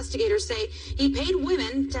 where investigators say he paid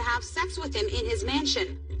women to have sex with him in his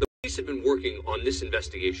mansion. The police had been working on this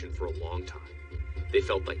investigation for a long time. They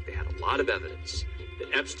felt like they had a lot of evidence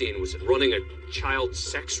that Epstein was running a child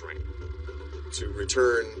sex ring. To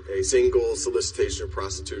return a single solicitation of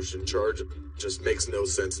prostitution charge just makes no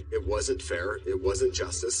sense. It wasn't fair. It wasn't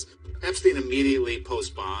justice. Epstein immediately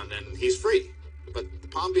posts bond and he's free. But the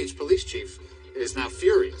Palm Beach police chief is now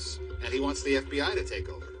furious and he wants the FBI to take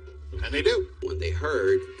over. And they do. When they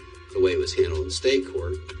heard the way it was handled in state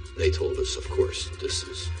court, they told us, of course, this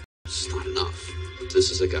is not enough. This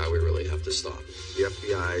is a guy we really have to stop. The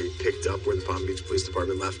FBI picked up where the Palm Beach Police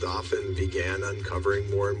Department left off and began uncovering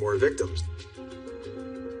more and more victims.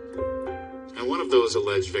 And one of those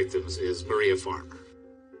alleged victims is Maria Farmer.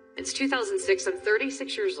 It's 2006. I'm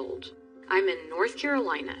 36 years old. I'm in North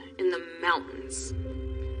Carolina in the mountains.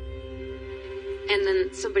 And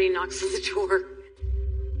then somebody knocks on the door.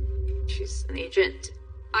 She's an agent.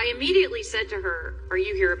 I immediately said to her, "Are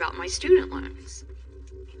you here about my student loans?"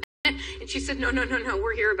 And she said, no,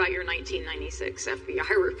 we're here about your 1996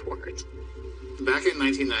 FBI report. Back in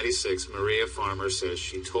 1996, Maria Farmer says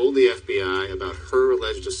she told the FBI about her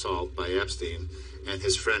alleged assault by Epstein and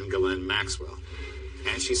his friend Ghislaine Maxwell.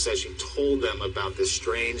 And she says she told them about this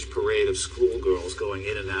strange parade of schoolgirls going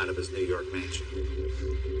in and out of his New York mansion.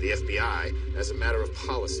 The FBI, as a matter of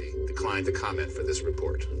policy, declined to comment for this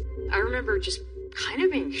report. I remember just kind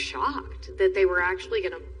of being shocked that they were actually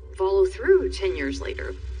going to follow through 10 years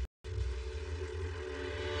later.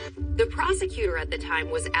 The prosecutor at the time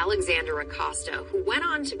was Alexander Acosta, who went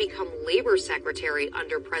on to become labor secretary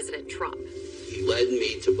under President Trump. He led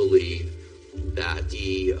me to believe that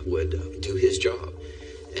he would do his job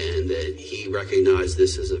and that he recognized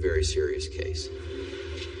this as a very serious case.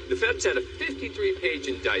 The feds had a 53-page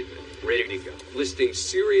indictment ready to go, listing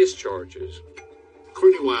serious charges.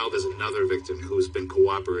 Courtney Wild is another victim who's been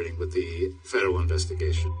cooperating with the federal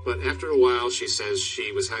investigation. But after a while, she says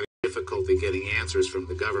she was having difficulty getting answers from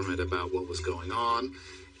the government about what was going on,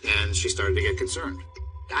 and she started to get concerned.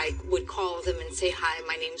 I would call them and say, "Hi,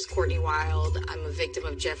 my name's Courtney Wild. I'm a victim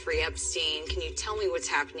of Jeffrey Epstein. Can you tell me what's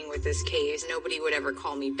happening with this case?" Nobody would ever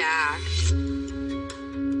call me back.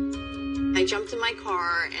 I jumped in my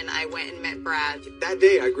car and I went and met Brad. That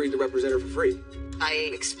day, I agreed to represent her for free.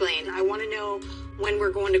 I explained, I want to know when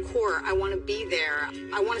we're going to court. I want to be there.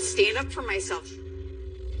 I want to stand up for myself.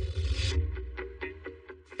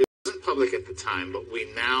 It wasn't public at the time, but we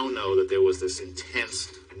now know that there was this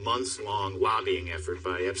intense, months-long lobbying effort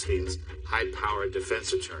by Epstein's high-powered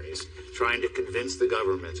defense attorneys trying to convince the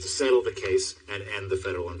government to settle the case and end the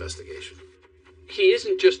federal investigation. He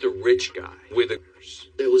isn't just a rich guy with a...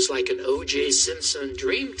 It was like an O.J. Simpson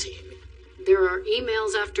dream team. There are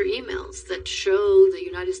emails after emails that show the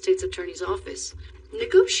United States Attorney's Office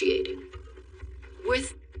negotiating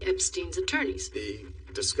with Epstein's attorneys. The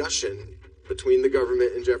discussion between the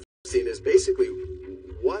government and Jeffrey Epstein is basically,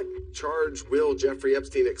 what charge will Jeffrey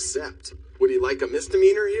Epstein accept? Would he like a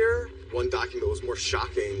misdemeanor here? One document was more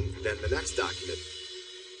shocking than the next document.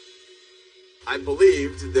 I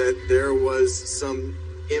believed that there was some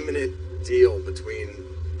imminent deal between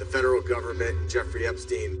the federal government and Jeffrey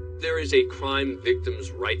Epstein. There is a Crime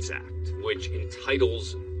Victims' Rights Act, which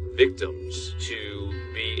entitles victims to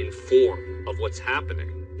be informed of what's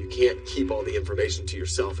happening. You can't keep all the information to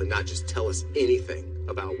yourself and not just tell us anything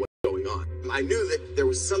about what's going on. I knew that there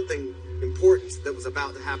was something important that was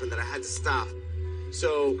about to happen that I had to stop.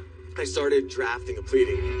 So I started drafting a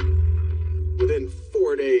pleading. Within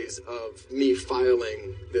 4 days of me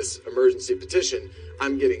filing this emergency petition,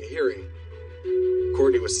 I'm getting a hearing.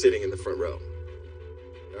 Courtney was sitting in the front row.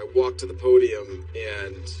 I walked to the podium,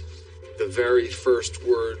 and the very first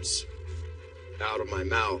words out of my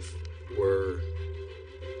mouth were,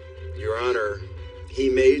 "Your Honor, he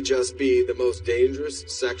may just be the most dangerous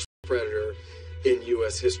sexual predator in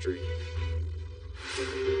U.S. history.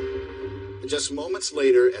 Just moments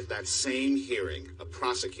later, at that same hearing, a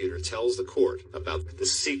prosecutor tells the court about the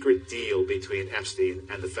secret deal between Epstein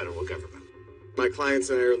and the federal government. My clients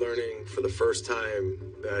and I are learning for the first time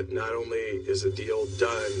that not only is a deal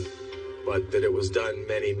done, but that it was done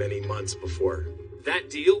many, many months before. That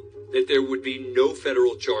deal? That there would be no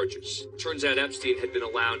federal charges. Turns out Epstein had been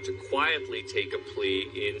allowed to quietly take a plea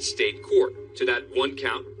in state court to that one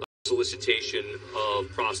count of solicitation of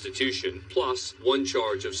prostitution, plus one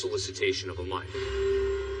charge of solicitation of a minor.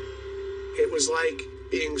 It was like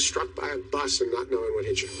being struck by a bus and not knowing what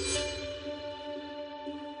hit you.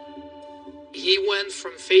 He went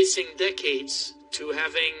from facing decades to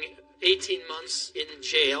having 18 months in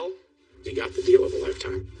jail. He got the deal of a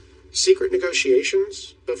lifetime. Secret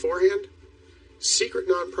negotiations beforehand. Secret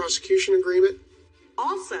non-prosecution agreement.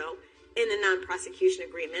 Also, in the non-prosecution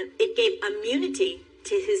agreement, it gave immunity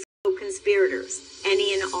to his co-conspirators,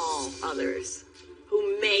 any and all others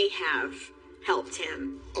who may have helped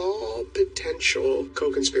him. All potential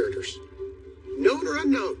co-conspirators, known or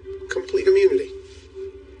unknown, complete immunity.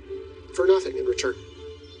 For nothing in return.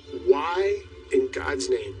 Why, in God's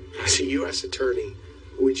name, as a U.S. attorney,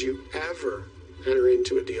 would you ever enter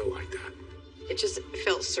into a deal like that? It just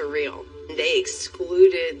felt surreal. They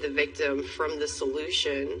excluded the victim from the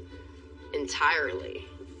solution entirely.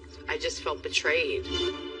 I just felt betrayed.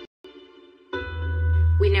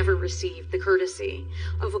 We never received the courtesy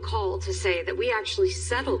of a call to say that we actually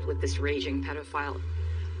settled with this raging pedophile.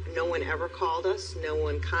 No one ever called us. No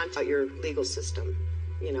one contacted your legal system.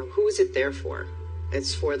 You know, who is it there for?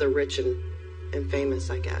 It's for the rich and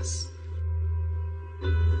famous, I guess.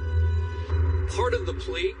 Part of the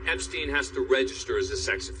plea, Epstein has to register as a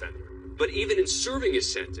sex offender. But even in serving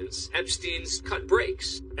his sentence, Epstein's cut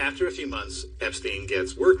breaks. After a few months, Epstein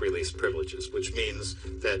gets work release privileges, which means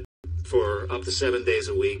that for up to 7 days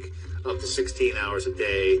a week, up to 16 hours a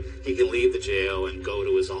day, he can leave the jail and go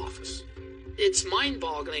to his office. It's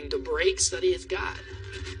mind-boggling the breaks that he's got.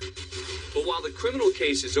 But while the criminal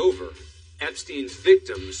case is over, Epstein's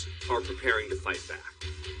victims are preparing to fight back.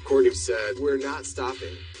 Courtney said, "We're not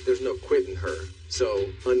stopping. There's no quitting her." So,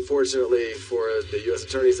 unfortunately for the U.S.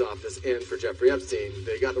 Attorney's Office and for Jeffrey Epstein,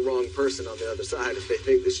 they got the wrong person on the other side if they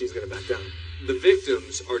think that she's going to back down. The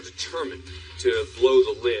victims are determined to blow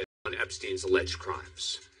the lid on Epstein's alleged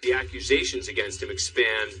crimes. The accusations against him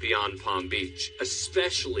expand beyond Palm Beach,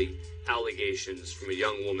 especially allegations from a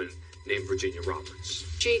young woman named Virginia Roberts.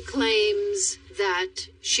 She claims that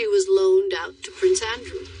she was loaned out to Prince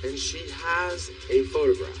Andrew. And she has a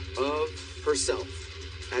photograph of herself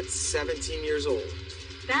at 17 years old.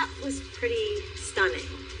 That was pretty stunning.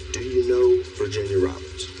 Do you know Virginia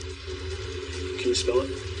Roberts? Can you spell it?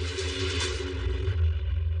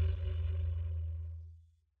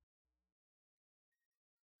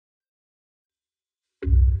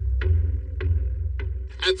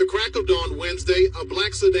 At the crack of dawn Wednesday, a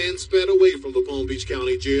black sedan sped away from the Palm Beach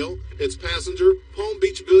County Jail. Its passenger, Palm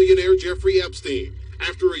Beach billionaire Jeffrey Epstein.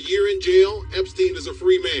 After a year in jail, Epstein is a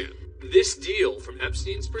free man. This deal, from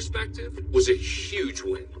Epstein's perspective, was a huge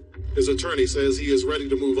win. His attorney says he is ready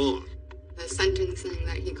to move on. The sentencing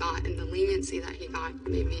that he got and the leniency that he got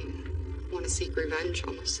made me want to seek revenge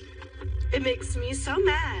almost. It makes me so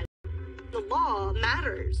mad. The law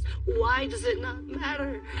matters. Why does it not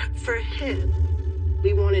matter for him?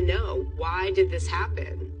 We want to know, why did this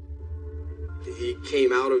happen? He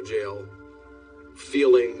came out of jail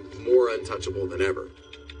feeling more untouchable than ever.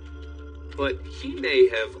 But he may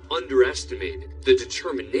have underestimated the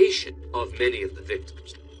determination of many of the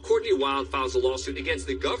victims. Courtney Wild files a lawsuit against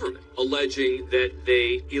the government, alleging that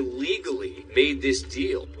they illegally made this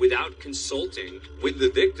deal without consulting with the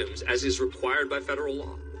victims, as is required by federal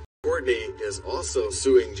law. Courtney is also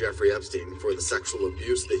suing Jeffrey Epstein for the sexual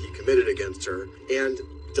abuse that he committed against her, and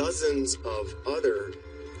dozens of other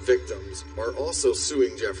victims are also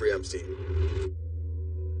suing Jeffrey Epstein.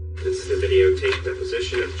 This is a videotaped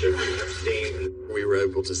deposition of Jeffrey Epstein. We were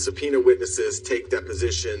able to subpoena witnesses, take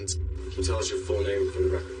depositions. Can you tell us your full name for the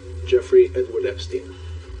record? Jeffrey Edward Epstein.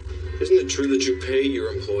 Isn't it true that you pay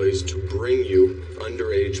your employees to bring you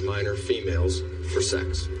underage minor females for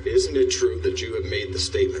sex? Isn't it true that you have made the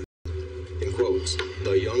statement, in quotes,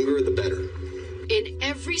 "the younger the better"? In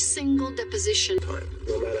every single deposition.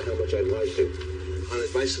 No matter how much I'd like to. On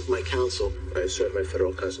advice of my counsel, I assert my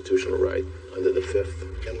federal constitutional right under the Fifth.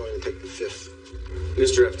 I'm going to take the Fifth.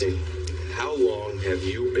 Mr. Epstein, how long have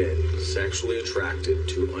you been sexually attracted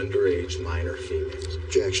to underage minor females?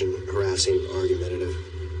 Objection, harassing, argumentative.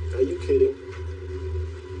 Are you kidding?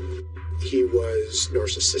 He was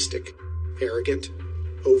narcissistic, arrogant,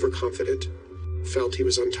 overconfident, felt he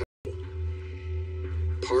was untouchable.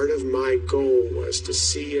 Part of my goal was to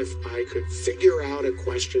see if I could figure out a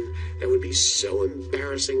question that would be so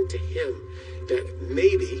embarrassing to him that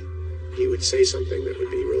maybe he would say something that would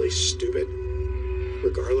be really stupid,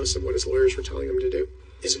 regardless of what his lawyers were telling him to do.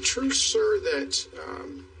 Is it true, sir, that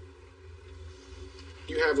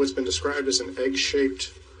you have what's been described as an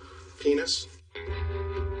egg-shaped penis?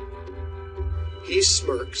 He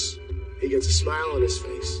smirks. He gets a smile on his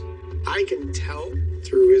face. I can tell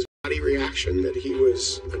through his body reaction that he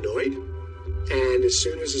was annoyed. And as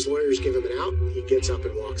soon as his lawyers give him an out, he gets up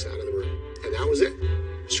and walks out of the room. And that was it.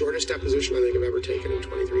 Shortest deposition I think I've ever taken in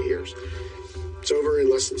 23 years. It's over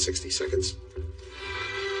in less than 60 seconds.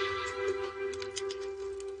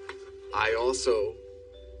 I also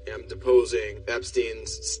am deposing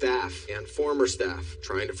Epstein's staff and former staff,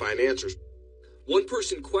 trying to find answers. One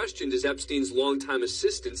person questioned is Epstein's longtime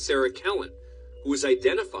assistant, Sarah Kellen, who was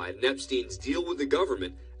identified in Epstein's deal with the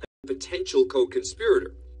government as a potential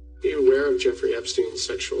co-conspirator. Are you aware of Jeffrey Epstein's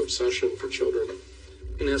sexual obsession for children?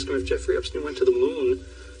 You can ask him if Jeffrey Epstein went to the moon.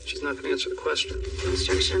 She's not going to answer the question.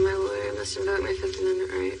 Instruction of my lawyer must invoke my Fifth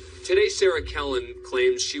Amendment right. Today, Sarah Kellen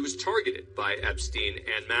claims she was targeted by Epstein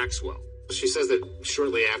and Maxwell. She says that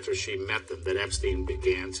shortly after she met them, that Epstein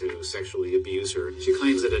began to sexually abuse her. She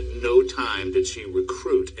claims that at no time did she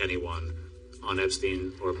recruit anyone on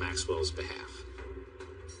Epstein or Maxwell's behalf.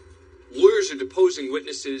 Lawyers are deposing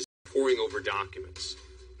witnesses, poring over documents.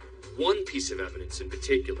 One piece of evidence in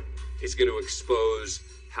particular is going to expose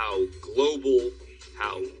how global,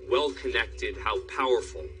 how well-connected, how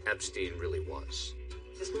powerful Epstein really was.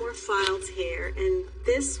 There's more files here, and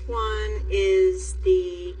this one is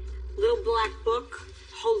the Little Black Book,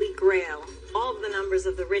 Holy Grail. All of the numbers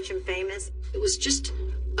of the rich and famous. It was just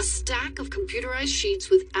a stack of computerized sheets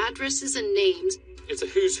with addresses and names. It's a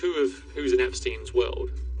who's who of who's in Epstein's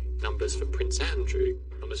world. Numbers for Prince Andrew,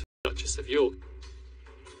 numbers for the Duchess of York.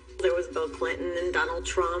 There was Bill Clinton and Donald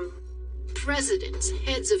Trump. Presidents,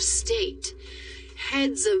 heads of state,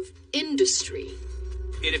 heads of industry.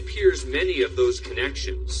 It appears many of those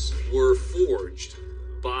connections were forged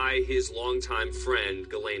by his longtime friend,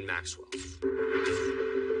 Ghislaine Maxwell.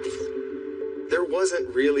 There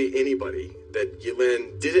wasn't really anybody that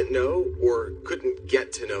Ghislaine didn't know or couldn't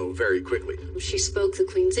get to know very quickly. She spoke the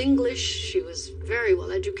Queen's English. She was very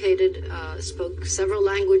well educated, spoke several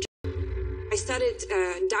languages. I started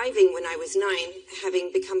diving when I was 9,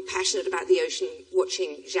 having become passionate about the ocean,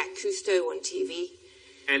 watching Jacques Cousteau on TV.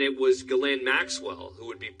 And it was Ghislaine Maxwell who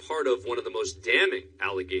would be part of one of the most damning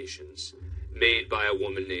allegations made by a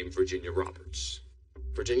woman named Virginia Roberts.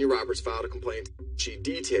 Virginia Roberts filed a complaint. She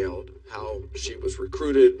detailed how she was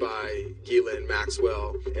recruited by Ghislaine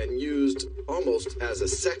Maxwell and used almost as a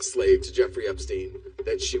sex slave to Jeffrey Epstein,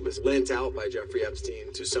 that she was lent out by Jeffrey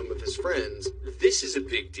Epstein to some of his friends. This is a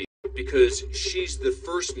big deal because she's the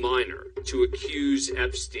first minor to accuse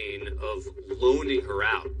Epstein of loaning her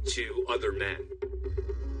out to other men.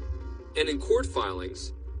 And in court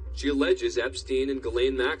filings, she alleges Epstein and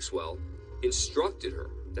Ghislaine Maxwell instructed her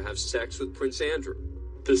to have sex with Prince Andrew.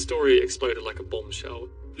 The story exploded like a bombshell.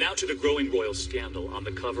 Now to the growing royal scandal on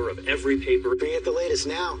the cover of every paper. Bring it the latest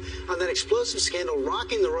now on that explosive scandal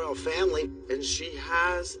rocking the royal family. And she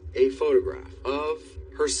has a photograph of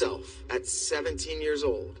herself at 17 years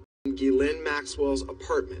old in Ghislaine Maxwell's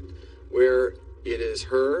apartment, where it is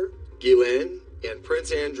her, Ghislaine, and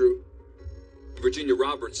Prince Andrew. Virginia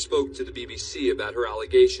Roberts spoke to the BBC about her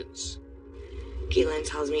allegations. Ghislaine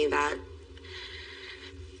tells me that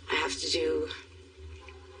I have to do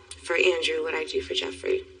for Andrew what I do for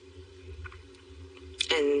Jeffrey.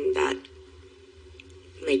 And that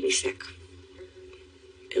made me sick.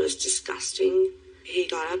 It was disgusting. He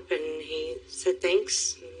got up and he said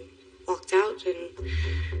thanks and walked out,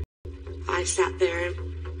 and I sat there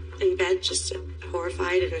in bed just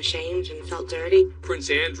horrified and ashamed and felt dirty. Prince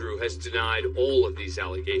Andrew has denied all of these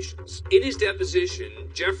allegations. In his deposition,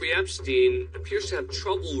 Jeffrey Epstein appears to have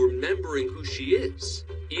trouble remembering who she is,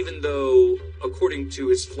 even though, according to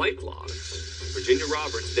his flight log, Virginia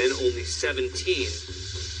Roberts, then only 17,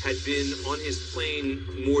 had been on his plane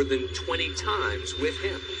more than 20 times with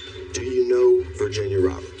him. Do you know Virginia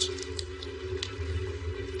Roberts?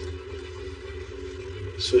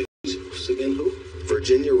 So again, who?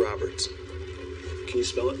 Virginia Roberts. Can you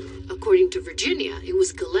spell it? According to Virginia, it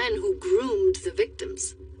was Ghislaine who groomed the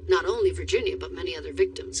victims. Not only Virginia, but many other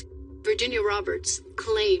victims. Virginia Roberts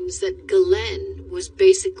claims that Ghislaine was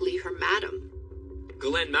basically her madam.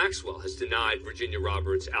 Ghislaine Maxwell has denied Virginia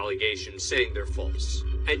Roberts' allegations, saying they're false.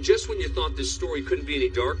 And just when you thought this story couldn't be any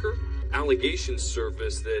darker, allegations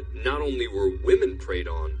surfaced that not only were women preyed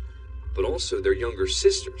on, but also their younger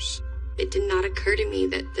sisters. It did not occur to me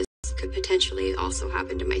that this could potentially also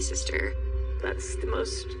happen to my sister. That's the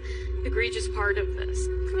most egregious part of this.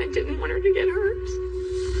 I didn't want her to get hurt.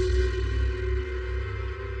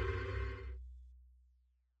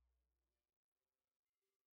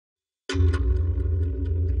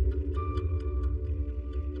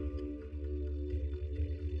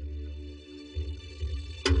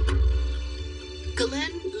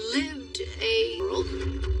 Glenn lived a world.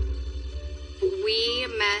 We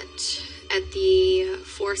met at the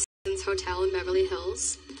Four Seasons Hotel in Beverly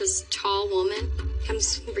Hills. This tall woman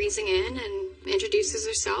comes breezing in and introduces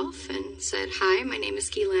herself and said, "Hi, my name is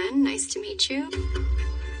Glenn. Nice to meet you."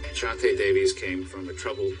 Shante Davies came from a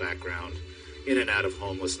troubled background, in and out of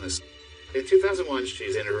homelessness. In 2001,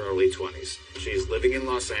 she's in her early 20s. She's living in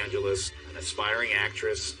Los Angeles, an aspiring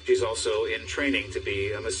actress. She's also in training to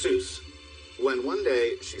be a masseuse. When one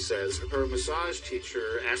day, she says, her massage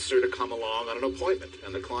teacher asks her to come along on an appointment,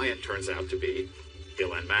 and the client turns out to be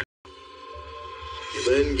Ghislaine Maxwell.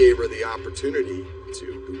 Ghislaine gave her the opportunity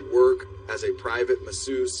to work as a private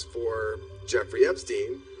masseuse for Jeffrey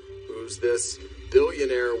Epstein, who's this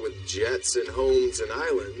billionaire with jets and homes and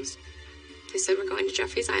islands. They said, "We're going to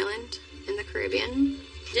Jeffrey's Island in the Caribbean."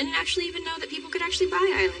 Didn't actually even know that people could actually buy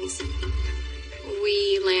islands.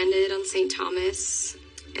 We landed on St. Thomas,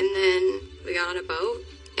 and then we got on a boat,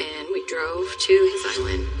 and we drove to his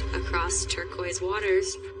island across turquoise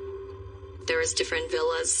waters. There was different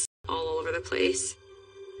villas all over the place.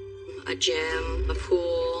 A gym, a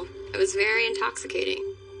pool. It was very intoxicating.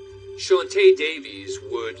 Shante Davies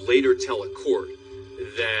would later tell a court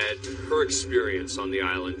that her experience on the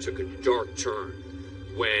island took a dark turn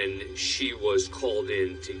when she was called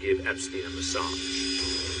in to give Epstein a massage.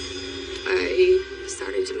 I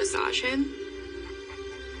started to massage him,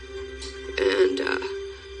 and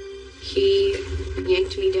he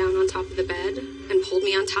yanked me down on top of the bed and pulled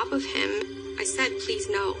me on top of him. I said, "Please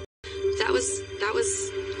no." That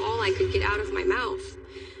was all I could get out of my mouth.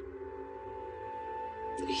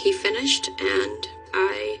 He finished, and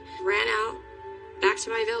I ran out back to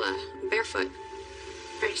my villa, barefoot.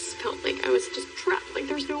 I just felt like I was just trapped, like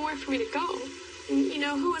there was nowhere for me to go. And, you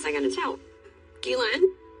know, who was I going to tell?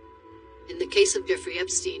 Ghislaine? In the case of Jeffrey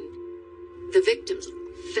Epstein, the victims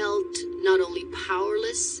felt not only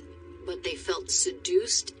powerless, but they felt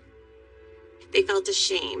seduced. They felt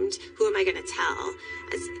ashamed. Who am I going to tell?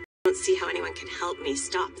 I don't see how anyone can help me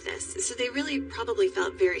stop this. So they really probably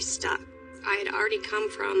felt very stuck. I had already come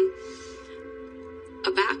from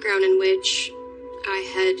a background in which I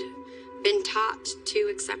had been taught to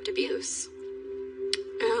accept abuse.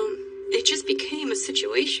 It just became a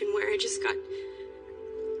situation where I just got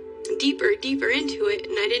deeper into it,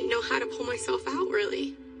 and I didn't know how to pull myself out,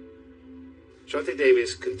 really. Shante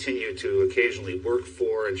Davies continued to occasionally work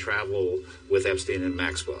for and travel with Epstein and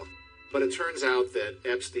Maxwell. But it turns out that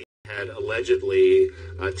Epstein had allegedly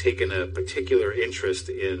taken a particular interest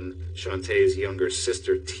in Shantae's younger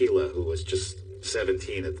sister, Tila, who was just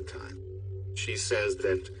 17 at the time. She says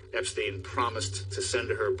that Epstein promised to send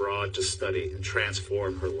her abroad to study and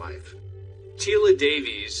transform her life. Tila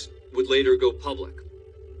Davies would later go public,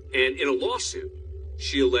 and in a lawsuit,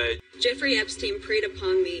 she alleged Jeffrey Epstein preyed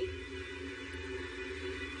upon me.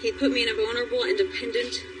 He put me in a vulnerable and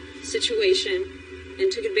dependent situation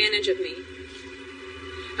and took advantage of me.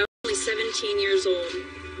 I was only 17 years old.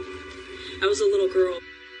 I was a little girl.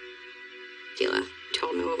 Tila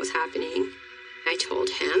told me what was happening. I told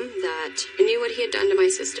him that I knew what he had done to my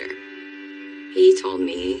sister. He told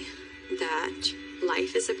me that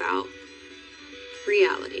life is about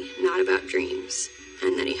reality, not about dreams.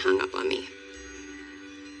 And then he hung up on me.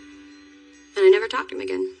 And I never talked to him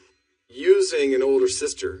again. Using an older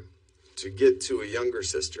sister to get to a younger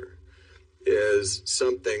sister is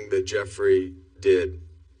something that Jeffrey did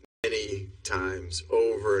many times,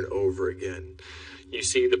 over and over again. You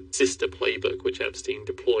see the sister playbook, which Epstein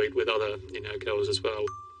deployed with other, girls as well.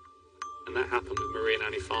 And that happened with Maria and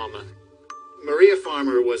Annie Farmer. Maria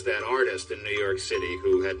Farmer was that artist in New York City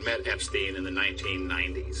who had met Epstein in the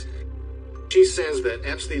 1990s. She says that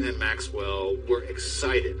Epstein and Maxwell were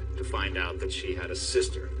excited to find out that she had a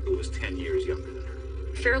sister who was 10 years younger than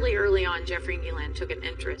her. Fairly early on, Jeffrey and Ghislaine took an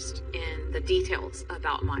interest in the details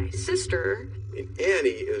about my sister. And Annie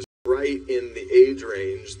is right in the age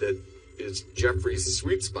range that is Jeffrey's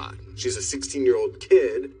sweet spot. She's a 16-year-old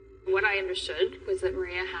kid. What I understood was that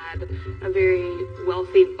Maria had a very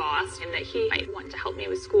wealthy boss and that he might want to help me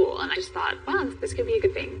with school. And I just thought, wow, this could be a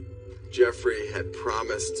good thing. Jeffrey had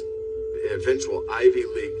promised the eventual Ivy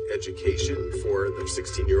League education for the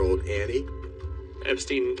 16-year-old Annie.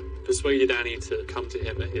 Epstein persuaded Annie to come to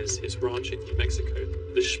him at his ranch in New Mexico.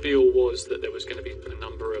 The spiel was that there was going to be a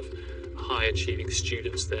number of high-achieving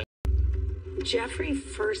students there. Jeffrey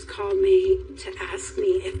first called me to ask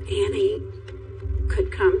me if Annie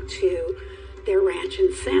could come to their ranch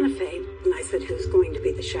in Santa Fe. And I said, who's going to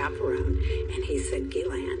be the chaperone? And he said,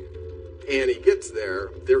 Ghislaine. Annie gets there.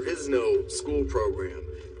 There is no school program.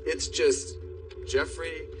 It's just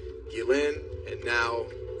Jeffrey, Ghislaine, and now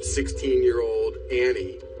 16-year-old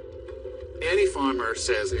Annie. Annie Farmer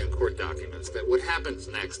says in court documents that what happens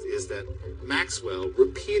next is that Maxwell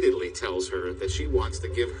repeatedly tells her that she wants to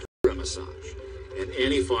give her a massage. And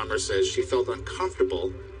Annie Farmer says she felt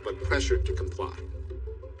uncomfortable but pressured to comply.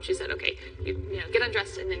 She said, okay, you know, get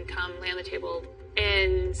undressed and then come lay on the table.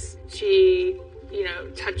 And she,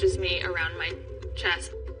 touches me around my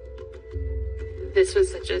chest. This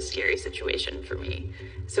was such a scary situation for me.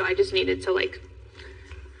 So I just needed to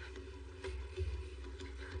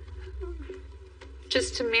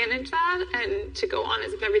just to manage that and to go on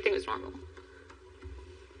as if everything was normal.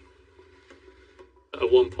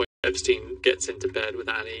 At one point, Epstein gets into bed with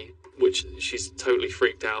Annie, which she's totally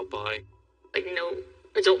freaked out by. No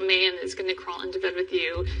adult man is going to crawl into bed with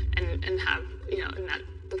you and have, and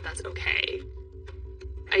that's okay.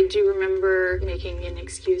 I do remember making an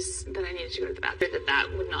excuse that I needed to go to the bathroom,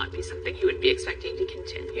 that would not be something he would be expecting to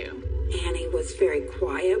continue. Annie was very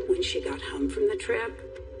quiet when she got home from the trip.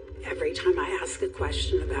 Every time I asked a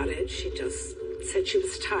question about it, she just said she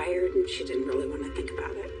was tired and she didn't really want to think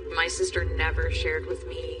about it. My sister never shared with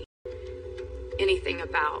me anything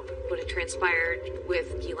about what had transpired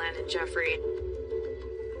with Ghislaine and Jeffrey.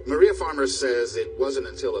 Maria Farmer says it wasn't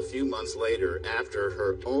until a few months later, after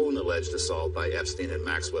her own alleged assault by Epstein and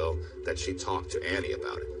Maxwell, that she talked to Annie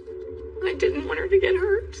about it. I didn't want her to get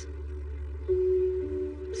hurt.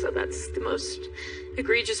 So that's the most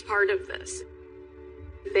egregious part of this.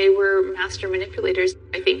 They were master manipulators.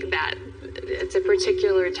 I think that it's a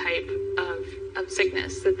particular type of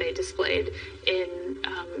sickness that they displayed in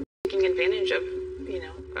taking advantage of,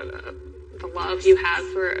 the love you have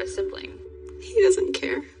for a sibling. He doesn't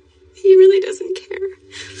care. He really doesn't care.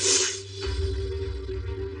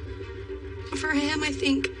 For him, I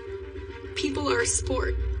think people are a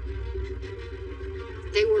sport.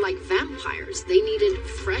 They were like vampires. They needed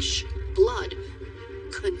fresh blood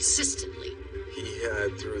consistently. He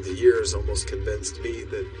had, through the years, almost convinced me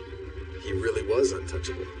that he really was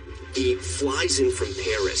untouchable. He flies in from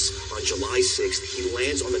Paris on July 6th. He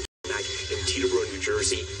lands on the tarmac in Teterboro, New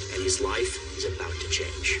Jersey, and his life is about to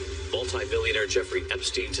change. Multi-billionaire Jeffrey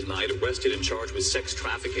Epstein tonight arrested and charged with sex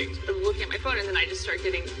trafficking. I'm looking at my phone and then I just start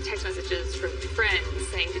getting text messages from friends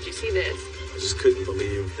saying, did you see this? I just couldn't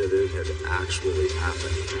believe that it had actually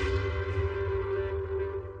happened.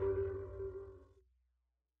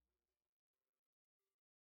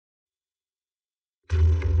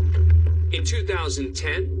 In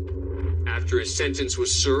 2010, after his sentence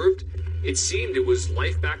was served, it seemed it was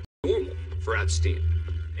life back to normal for Epstein.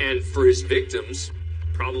 And for his victims,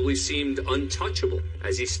 probably seemed untouchable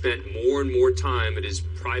as he spent more and more time at his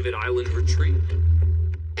private island retreat.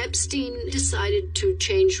 Epstein decided to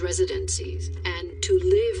change residencies and to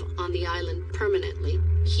live on the island permanently.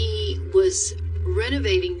 He was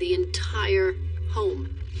renovating the entire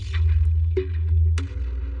home.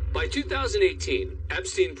 By 2018,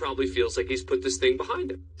 Epstein probably feels like he's put this thing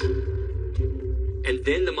behind him. And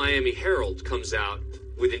then the Miami Herald comes out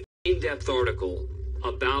with an in-depth article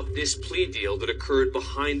about this plea deal that occurred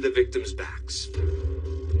behind the victims' backs.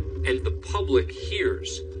 And the public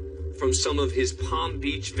hears from some of his Palm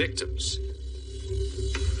Beach victims.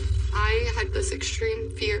 I had this extreme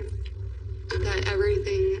fear that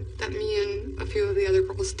everything that me and a few of the other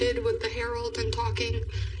girls did with the Herald and talking,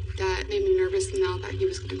 that made me nervous now that he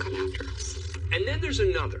was going to come after us. And then there's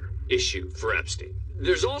another issue for Epstein.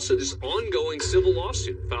 There's also this ongoing civil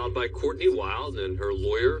lawsuit filed by Courtney Wild and her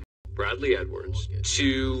lawyer, Bradley Edwards,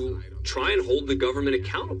 to try and hold the government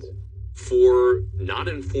accountable for not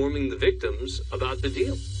informing the victims about the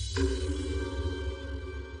deal.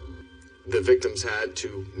 The victims had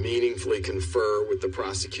to meaningfully confer with the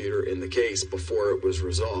prosecutor in the case before it was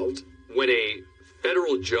resolved. When a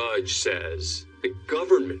federal judge says the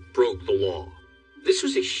government broke the law, this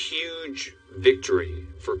was a huge victory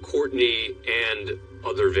for Courtney and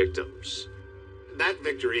other victims. That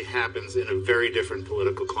victory happens in a very different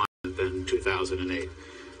political climate than 2008.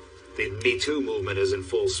 The Me Too movement is in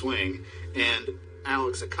full swing, and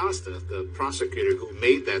Alex Acosta, the prosecutor who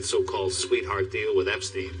made that so-called sweetheart deal with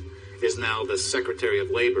Epstein, is now the Secretary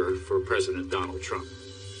of Labor for President Donald Trump.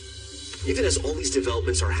 Even as all these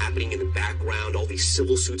developments are happening in the background, all these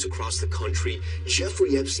civil suits across the country,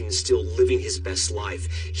 Jeffrey Epstein is still living his best life.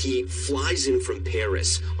 He flies in from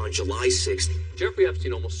Paris on July 6th. Jeffrey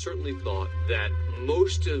Epstein almost certainly thought that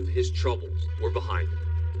most of his troubles were behind him.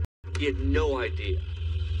 He had no idea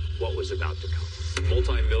what was about to come.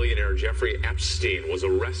 Multi-millionaire Jeffrey Epstein was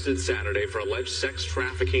arrested Saturday for alleged sex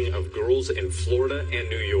trafficking of girls in Florida and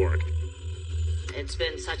New York. It's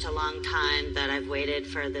been such a long time that I've waited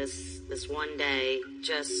for this one day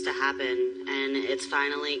just to happen, and it's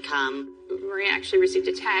finally come. Maria actually received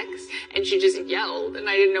a text, and she just yelled, and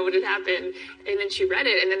I didn't know what had happened. And then she read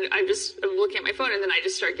it, and then I'm looking at my phone, and then I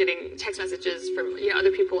just start getting text messages from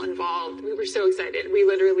other people involved. We were so excited. We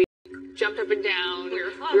literally jumped up and down. We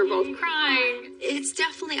were both crying. It's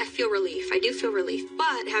definitely, I feel relief. I do feel relief.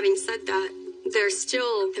 But having said that, there's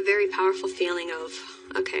still a very powerful feeling of,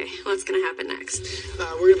 okay, what's going to happen next?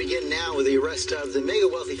 We're going to begin now with the arrest of the mega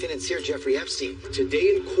wealthy financier Jeffrey Epstein.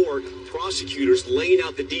 Today in court, prosecutors laying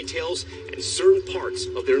out the details and certain parts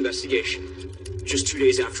of their investigation. Just 2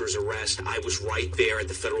 days after his arrest, I was right there at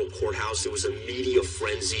the federal courthouse. There was a media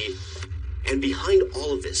frenzy. And behind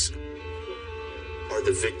all of this are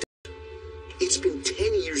the victims. It's been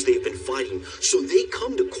 10 years they've been fighting, so they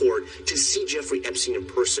come to court to see Jeffrey Epstein in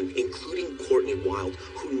person, including Courtney Wild,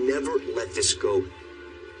 who never let this go.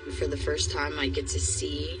 For the first time, I get to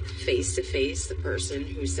see face-to-face the person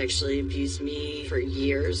who sexually abused me for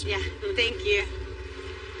years. Yeah, thank you.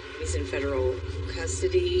 He's in federal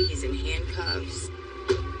custody. He's in handcuffs.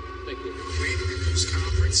 Thank you. News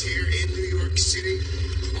conference here in New York City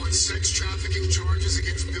on sex trafficking charges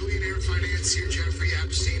against billionaire financier Jeffrey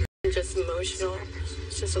Epstein. I'm just emotional.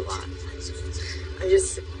 It's just a lot. I've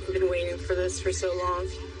just been waiting for this for so long,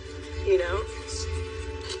 you know?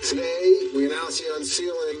 Today, we announce the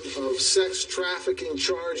unsealing of sex trafficking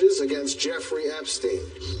charges against Jeffrey Epstein.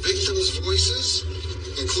 Victims' voices,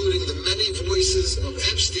 including the many voices of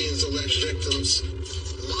Epstein's alleged victims,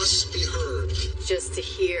 must be heard. Just to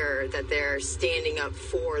hear that they're standing up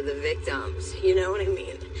for the victims, you know what I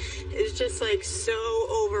mean? It's just like so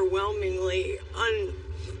overwhelmingly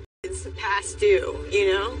it's past due,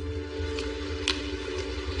 you know?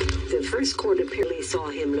 The first court apparently saw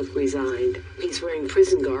him look resigned. He's wearing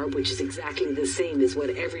prison garb, which is exactly the same as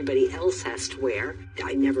what everybody else has to wear.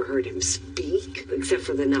 I never heard him speak, except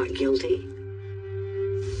for the not guilty.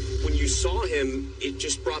 When you saw him, it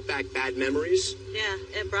just brought back bad memories? Yeah,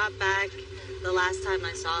 it brought back the last time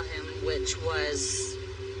I saw him, which was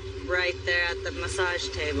right there at the massage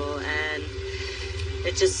table, and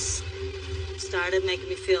it just started making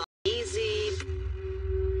me feel easy.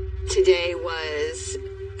 Today was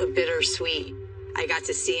a bittersweet. I got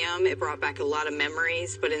to see him. It brought back a lot of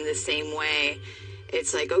memories, but in the same way,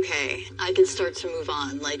 it's like, okay, I can start to move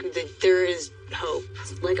on. Like, there is hope.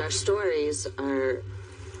 Like, our stories are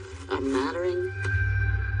mattering.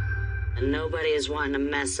 And nobody is wanting to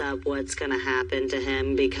mess up what's going to happen to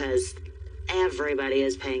him because everybody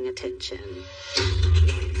is paying attention.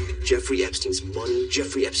 Jeffrey Epstein's money,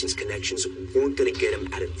 Jeffrey Epstein's connections weren't going to get him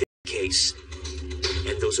out of this case.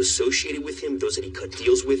 And those associated with him, those that he cut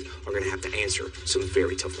deals with, are going to have to answer some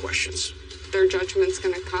very tough questions. Their judgment's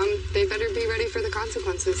going to come. They better be ready for the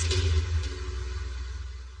consequences.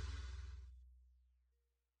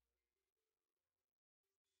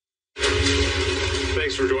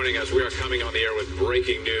 Thanks for joining us. We are coming on the air with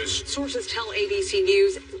breaking news. Sources tell ABC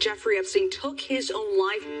News Jeffrey Epstein took his own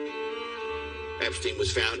life. Epstein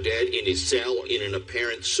was found dead in his cell in an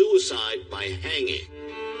apparent suicide by hanging.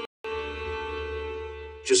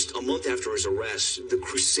 Just a month after his arrest, the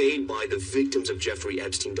crusade by the victims of Jeffrey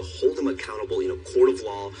Epstein to hold him accountable in a court of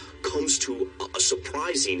law comes to a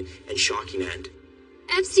surprising and shocking end.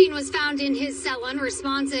 Epstein was found in his cell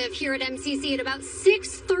unresponsive here at MCC at about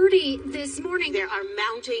 6:30 this morning. There are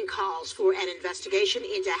mounting calls for an investigation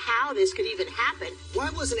into how this could even happen. Why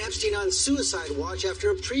wasn't Epstein on suicide watch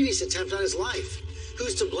after a previous attempt on his life?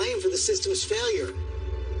 Who's to blame for the system's failure?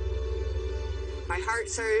 My heart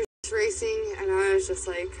started racing, and I was just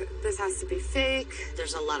like, this has to be fake.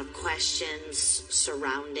 There's a lot of questions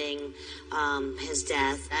surrounding his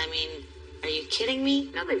death. I mean, are you kidding me?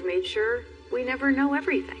 Now they've made sure we never know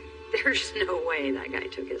everything. There's no way that guy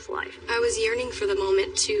took his life. I was yearning for the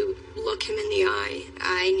moment to look him in the eye.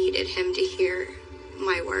 I needed him to hear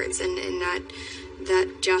my words, and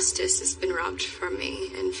that justice has been robbed from me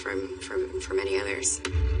and from many others.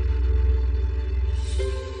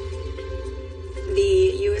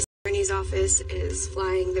 The U.S. Attorney's Office is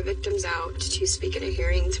flying the victims out to speak at a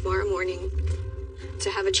hearing tomorrow morning to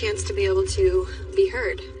have a chance to be able to be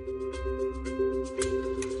heard.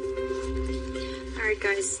 All right,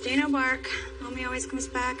 guys, stay no bark. Mommy always comes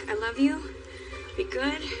back. I love you. Be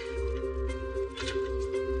good.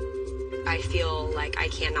 I feel like I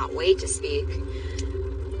cannot wait to speak.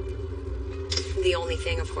 The only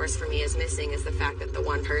thing, of course, for me is missing is the fact that the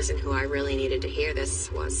one person who I really needed to hear this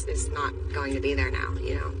is not going to be there now,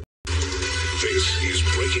 you know.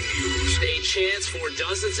 breaking news. A chance for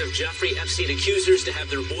dozens of Jeffrey Epstein accusers to have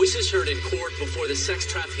their voices heard in court before the sex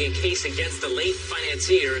trafficking case against the late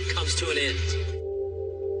financier comes to an end.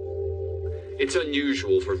 It's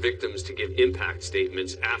unusual for victims to give impact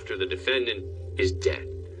statements after the defendant is dead.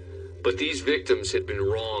 But these victims had been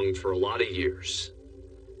wronged for a lot of years.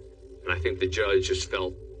 And I think the judge just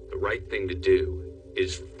felt the right thing to do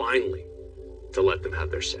is finally to let them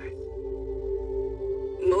have their say.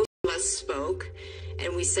 Most of us spoke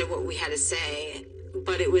and we said what we had to say,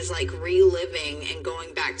 but it was like reliving and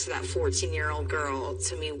going back to that 14-year-old girl,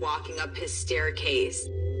 to me walking up his staircase.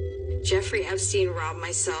 Jeffrey Epstein robbed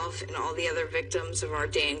myself and all the other victims of our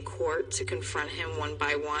day in court to confront him one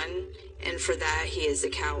by one, and for that he is a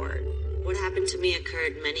coward. What happened to me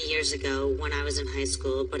occurred many years ago when I was in high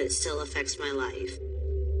school, but it still affects my life.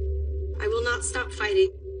 I will not stop fighting,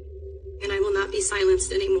 and I will not be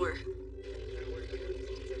silenced anymore.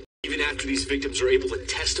 Even after these victims are able to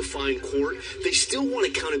testify in court, they still want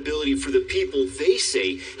accountability for the people they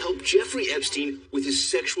say helped Jeffrey Epstein with his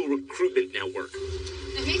sexual recruitment network.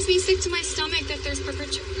 It makes me sick to my stomach that there's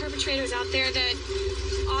perpetrators out there that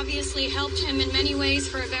obviously helped him in many ways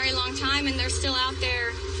for a very long time, and they're still out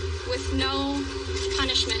there with no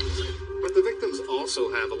punishment. But the victims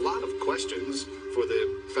also have a lot of questions for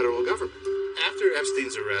the federal government. After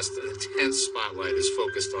Epstein's arrest, an intense spotlight is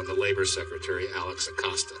focused on the Labor Secretary, Alex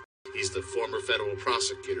Acosta. He's the former federal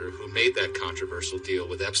prosecutor who made that controversial deal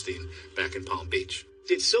with Epstein back in Palm Beach.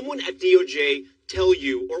 Did someone at DOJ tell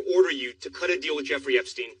you or order you to cut a deal with Jeffrey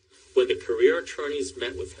Epstein? When the career attorneys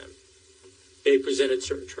met with him, they presented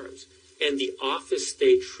certain terms, and the office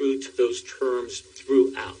stayed true to those terms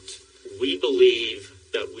throughout. We believe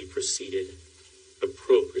that we proceeded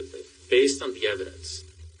appropriately. Based on the evidence,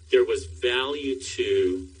 there was value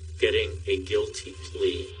to getting a guilty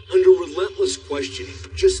plea. Under relentless questioning,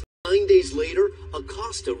 just 9 days later,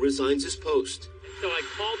 Acosta resigns his post. So I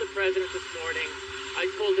called the president this morning. I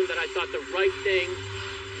told him that I thought the right thing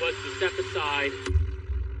was to step aside.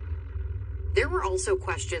 There were also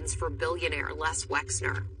questions for billionaire Les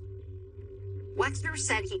Wexner. Wexner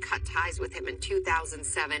said he cut ties with him in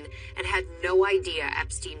 2007 and had no idea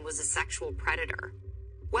Epstein was a sexual predator.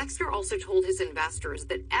 Wexner also told his investors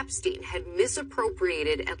that Epstein had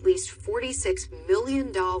misappropriated at least $46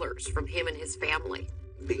 million from him and his family.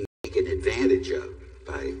 Being taken advantage of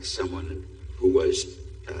by someone who was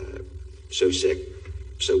so sick,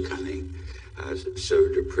 so cunning, so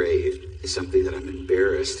depraved is something that I'm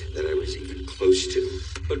embarrassed that I was even close to.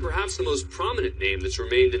 But perhaps the most prominent name that's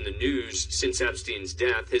remained in the news since Epstein's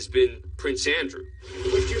death has been Prince Andrew.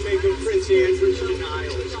 What do you make of Prince Andrew's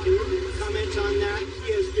denials? Can you comment on that?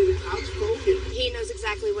 He has been outspoken. He knows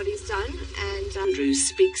exactly what he's done, and Andrew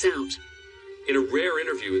speaks out. In a rare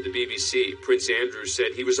interview with the BBC, Prince Andrew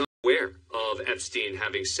said he was unaware of Epstein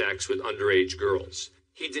having sex with underage girls.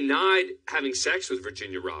 He denied having sex with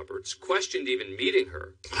Virginia Roberts, questioned even meeting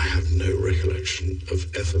her. I have no recollection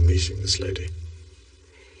of ever meeting this lady.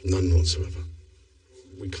 None whatsoever.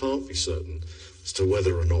 We can't be certain as to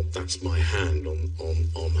whether or not that's my hand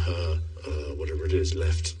on her, whatever it is,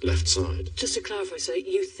 left side. Just to clarify, sir,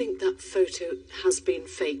 you think that photo has been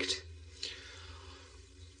faked?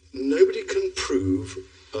 Nobody can prove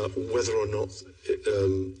whether or not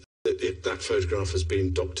that photograph has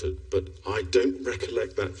been doctored, but I don't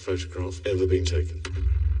recollect that photograph ever being taken.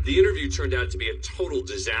 The interview turned out to be a total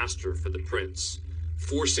disaster for the prince,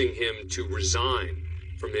 forcing him to resign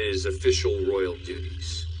from his official royal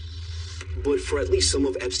duties. But for at least some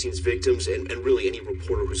of Epstein's victims, and really any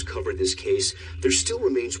reporter who's covered this case, there still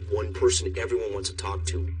remains one person everyone wants to talk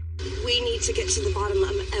to. we need to get to the bottom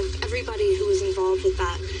of everybody who was involved with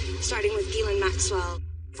that, starting with Ghislaine Maxwell.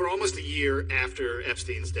 For almost a year after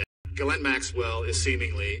Epstein's death, Ghislaine Maxwell is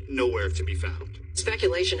seemingly nowhere to be found.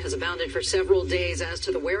 Speculation has abounded for several days as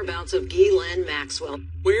to the whereabouts of Ghislaine Maxwell.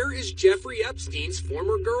 Where is Jeffrey Epstein's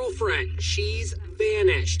former girlfriend? She's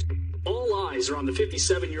vanished. All eyes are on the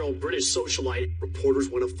 57-year-old British socialite. Reporters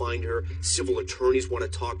want to find her. Civil attorneys want to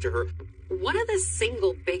talk to her. One of the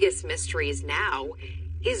single biggest mysteries now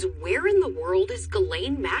is where in the world is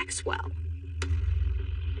Ghislaine Maxwell?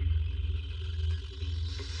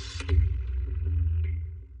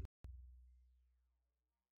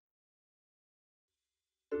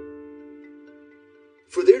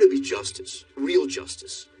 For there to be justice, real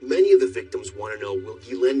justice, many of the victims want to know, will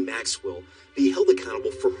Ghislaine Maxwell be held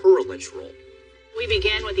accountable for her alleged role? We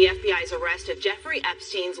begin with the FBI's arrest of Jeffrey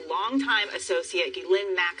Epstein's longtime associate,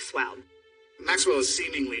 Ghislaine Maxwell. Maxwell is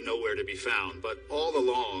seemingly nowhere to be found, but all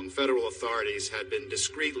along, federal authorities had been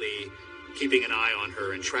discreetly keeping an eye on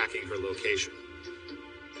her and tracking her location.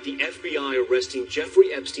 The FBI arresting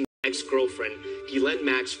Jeffrey Epstein ex-girlfriend, Ghislaine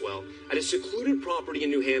Maxwell, at a secluded property in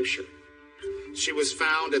New Hampshire. She was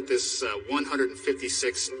found at this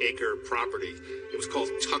 156-acre property. It was called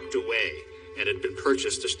Tucked Away, and had been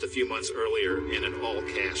purchased just a few months earlier in an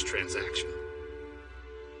all-cash transaction.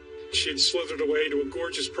 She had slithered away to a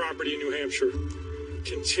gorgeous property in New Hampshire,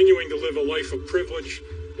 continuing to live a life of privilege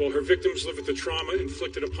while her victims live with the trauma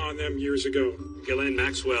inflicted upon them years ago. Ghislaine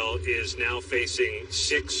Maxwell is now facing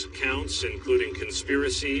 6 counts, including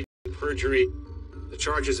conspiracy and perjury. The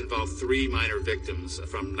charges involve 3 minor victims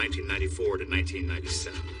from 1994 to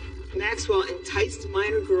 1997. Maxwell enticed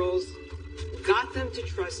minor girls, got them to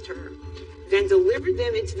trust her, then delivered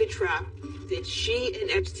them into the trap that she and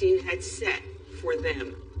Epstein had set for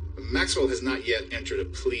them. Maxwell has not yet entered a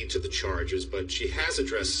plea to the charges, but she has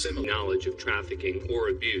addressed similar knowledge of trafficking or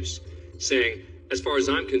abuse, saying, as far as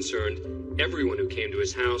I'm concerned, everyone who came to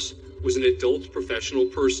his house was an adult professional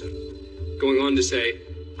person. Going on to say,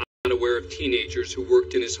 I'm not aware of teenagers who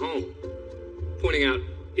worked in his home. Pointing out,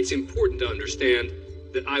 it's important to understand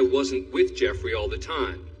that I wasn't with Jeffrey all the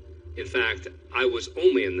time. In fact, I was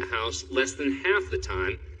only in the house less than half the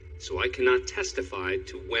time, so I cannot testify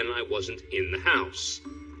to when I wasn't in the house.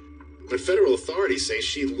 But federal authorities say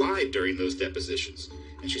she lied during those depositions,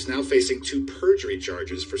 and she's now facing 2 perjury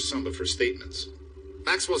charges for some of her statements.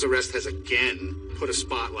 Maxwell's arrest has again put a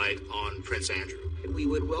spotlight on Prince Andrew. We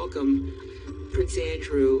would welcome Prince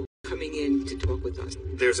Andrew coming in to talk with us.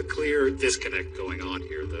 There's a clear disconnect going on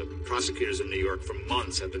here. The prosecutors in New York for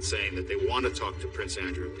months have been saying that they want to talk to Prince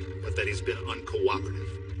Andrew, but that he's been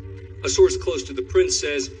uncooperative. A source close to the prince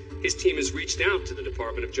says his team has reached out to the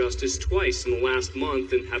Department of Justice twice in the last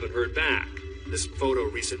month and haven't heard back. This photo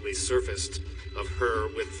recently surfaced of her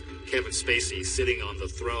with Kevin Spacey sitting on the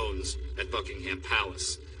thrones at Buckingham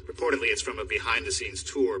Palace. Reportedly, it's from a behind-the-scenes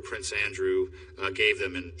tour Prince Andrew gave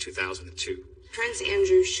them in 2002. Prince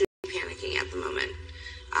Andrew should be panicking at the moment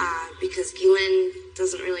because Ghislaine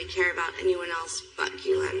doesn't really care about anyone else but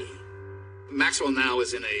Ghislaine. Maxwell now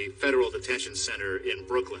is in a federal detention center in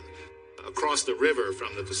Brooklyn, across the river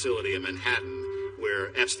from the facility in Manhattan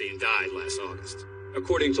where Epstein died last August.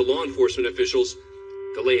 According to law enforcement officials,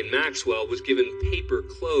 Ghislaine Maxwell was given paper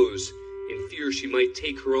clothes in fear she might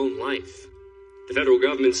take her own life. The federal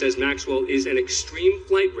government says Maxwell is an extreme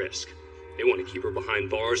flight risk. They want to keep her behind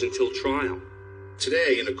bars until trial.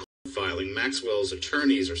 Today, in a court filing, Maxwell's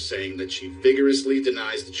attorneys are saying that she vigorously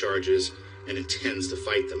denies the charges and intends to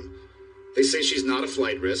fight them. They say she's not a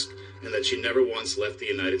flight risk and that she never once left the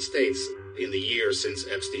United States in the year since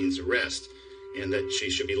Epstein's arrest, and that she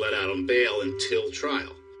should be let out on bail until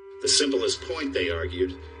trial. The simplest point, they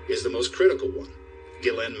argued, is the most critical one.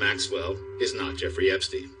 Ghislaine Maxwell is not Jeffrey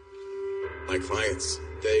Epstein. My clients,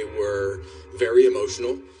 they were very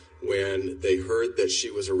emotional when they heard that she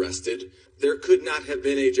was arrested. There could not have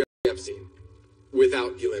been a Jeffrey Epstein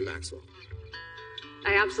without Ghislaine Maxwell.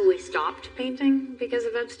 I absolutely stopped painting because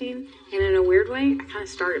of Epstein, and in a weird way, I kind of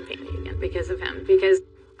started painting again because of him, because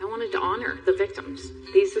I wanted to honor the victims.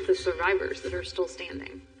 These are the survivors that are still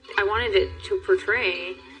standing. I wanted it to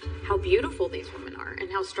portray how beautiful these women are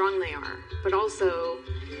and how strong they are, but also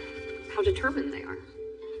how determined they are,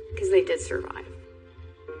 because they did survive.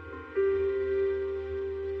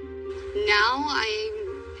 Now I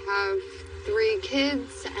have 3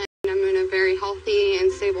 kids, and I'm in a very healthy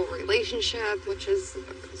and stable relationship, which is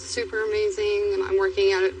super amazing, and I'm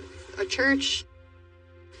working at a church.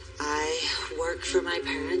 I work for my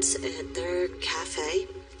parents at their cafe.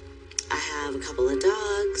 I have a couple of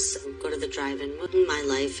dogs, go to the drive-in. My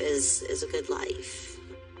life is a good life.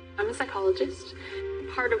 I'm a psychologist.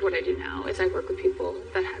 Part of what I do now is I work with people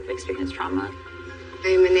that have experienced trauma.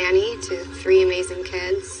 I'm a nanny to 3 amazing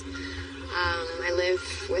kids. I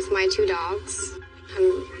live with my 2 dogs.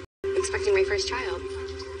 I'm expecting my first child.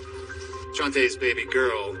 Shantae's baby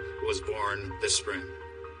girl was born this spring.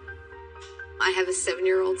 I have a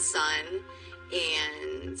 7-year-old son,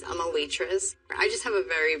 and I'm a waitress. I just have a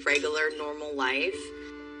very regular, normal life.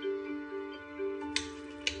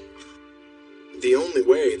 The only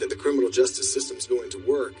way that the criminal justice system is going to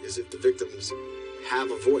work is if the victims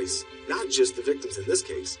have a voice. Not just the victims in this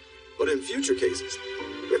case, but in future cases.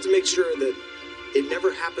 We have to make sure that it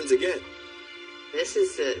never happens again. This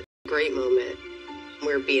is a great moment.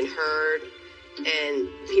 We're being heard, and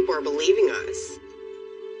people are believing us.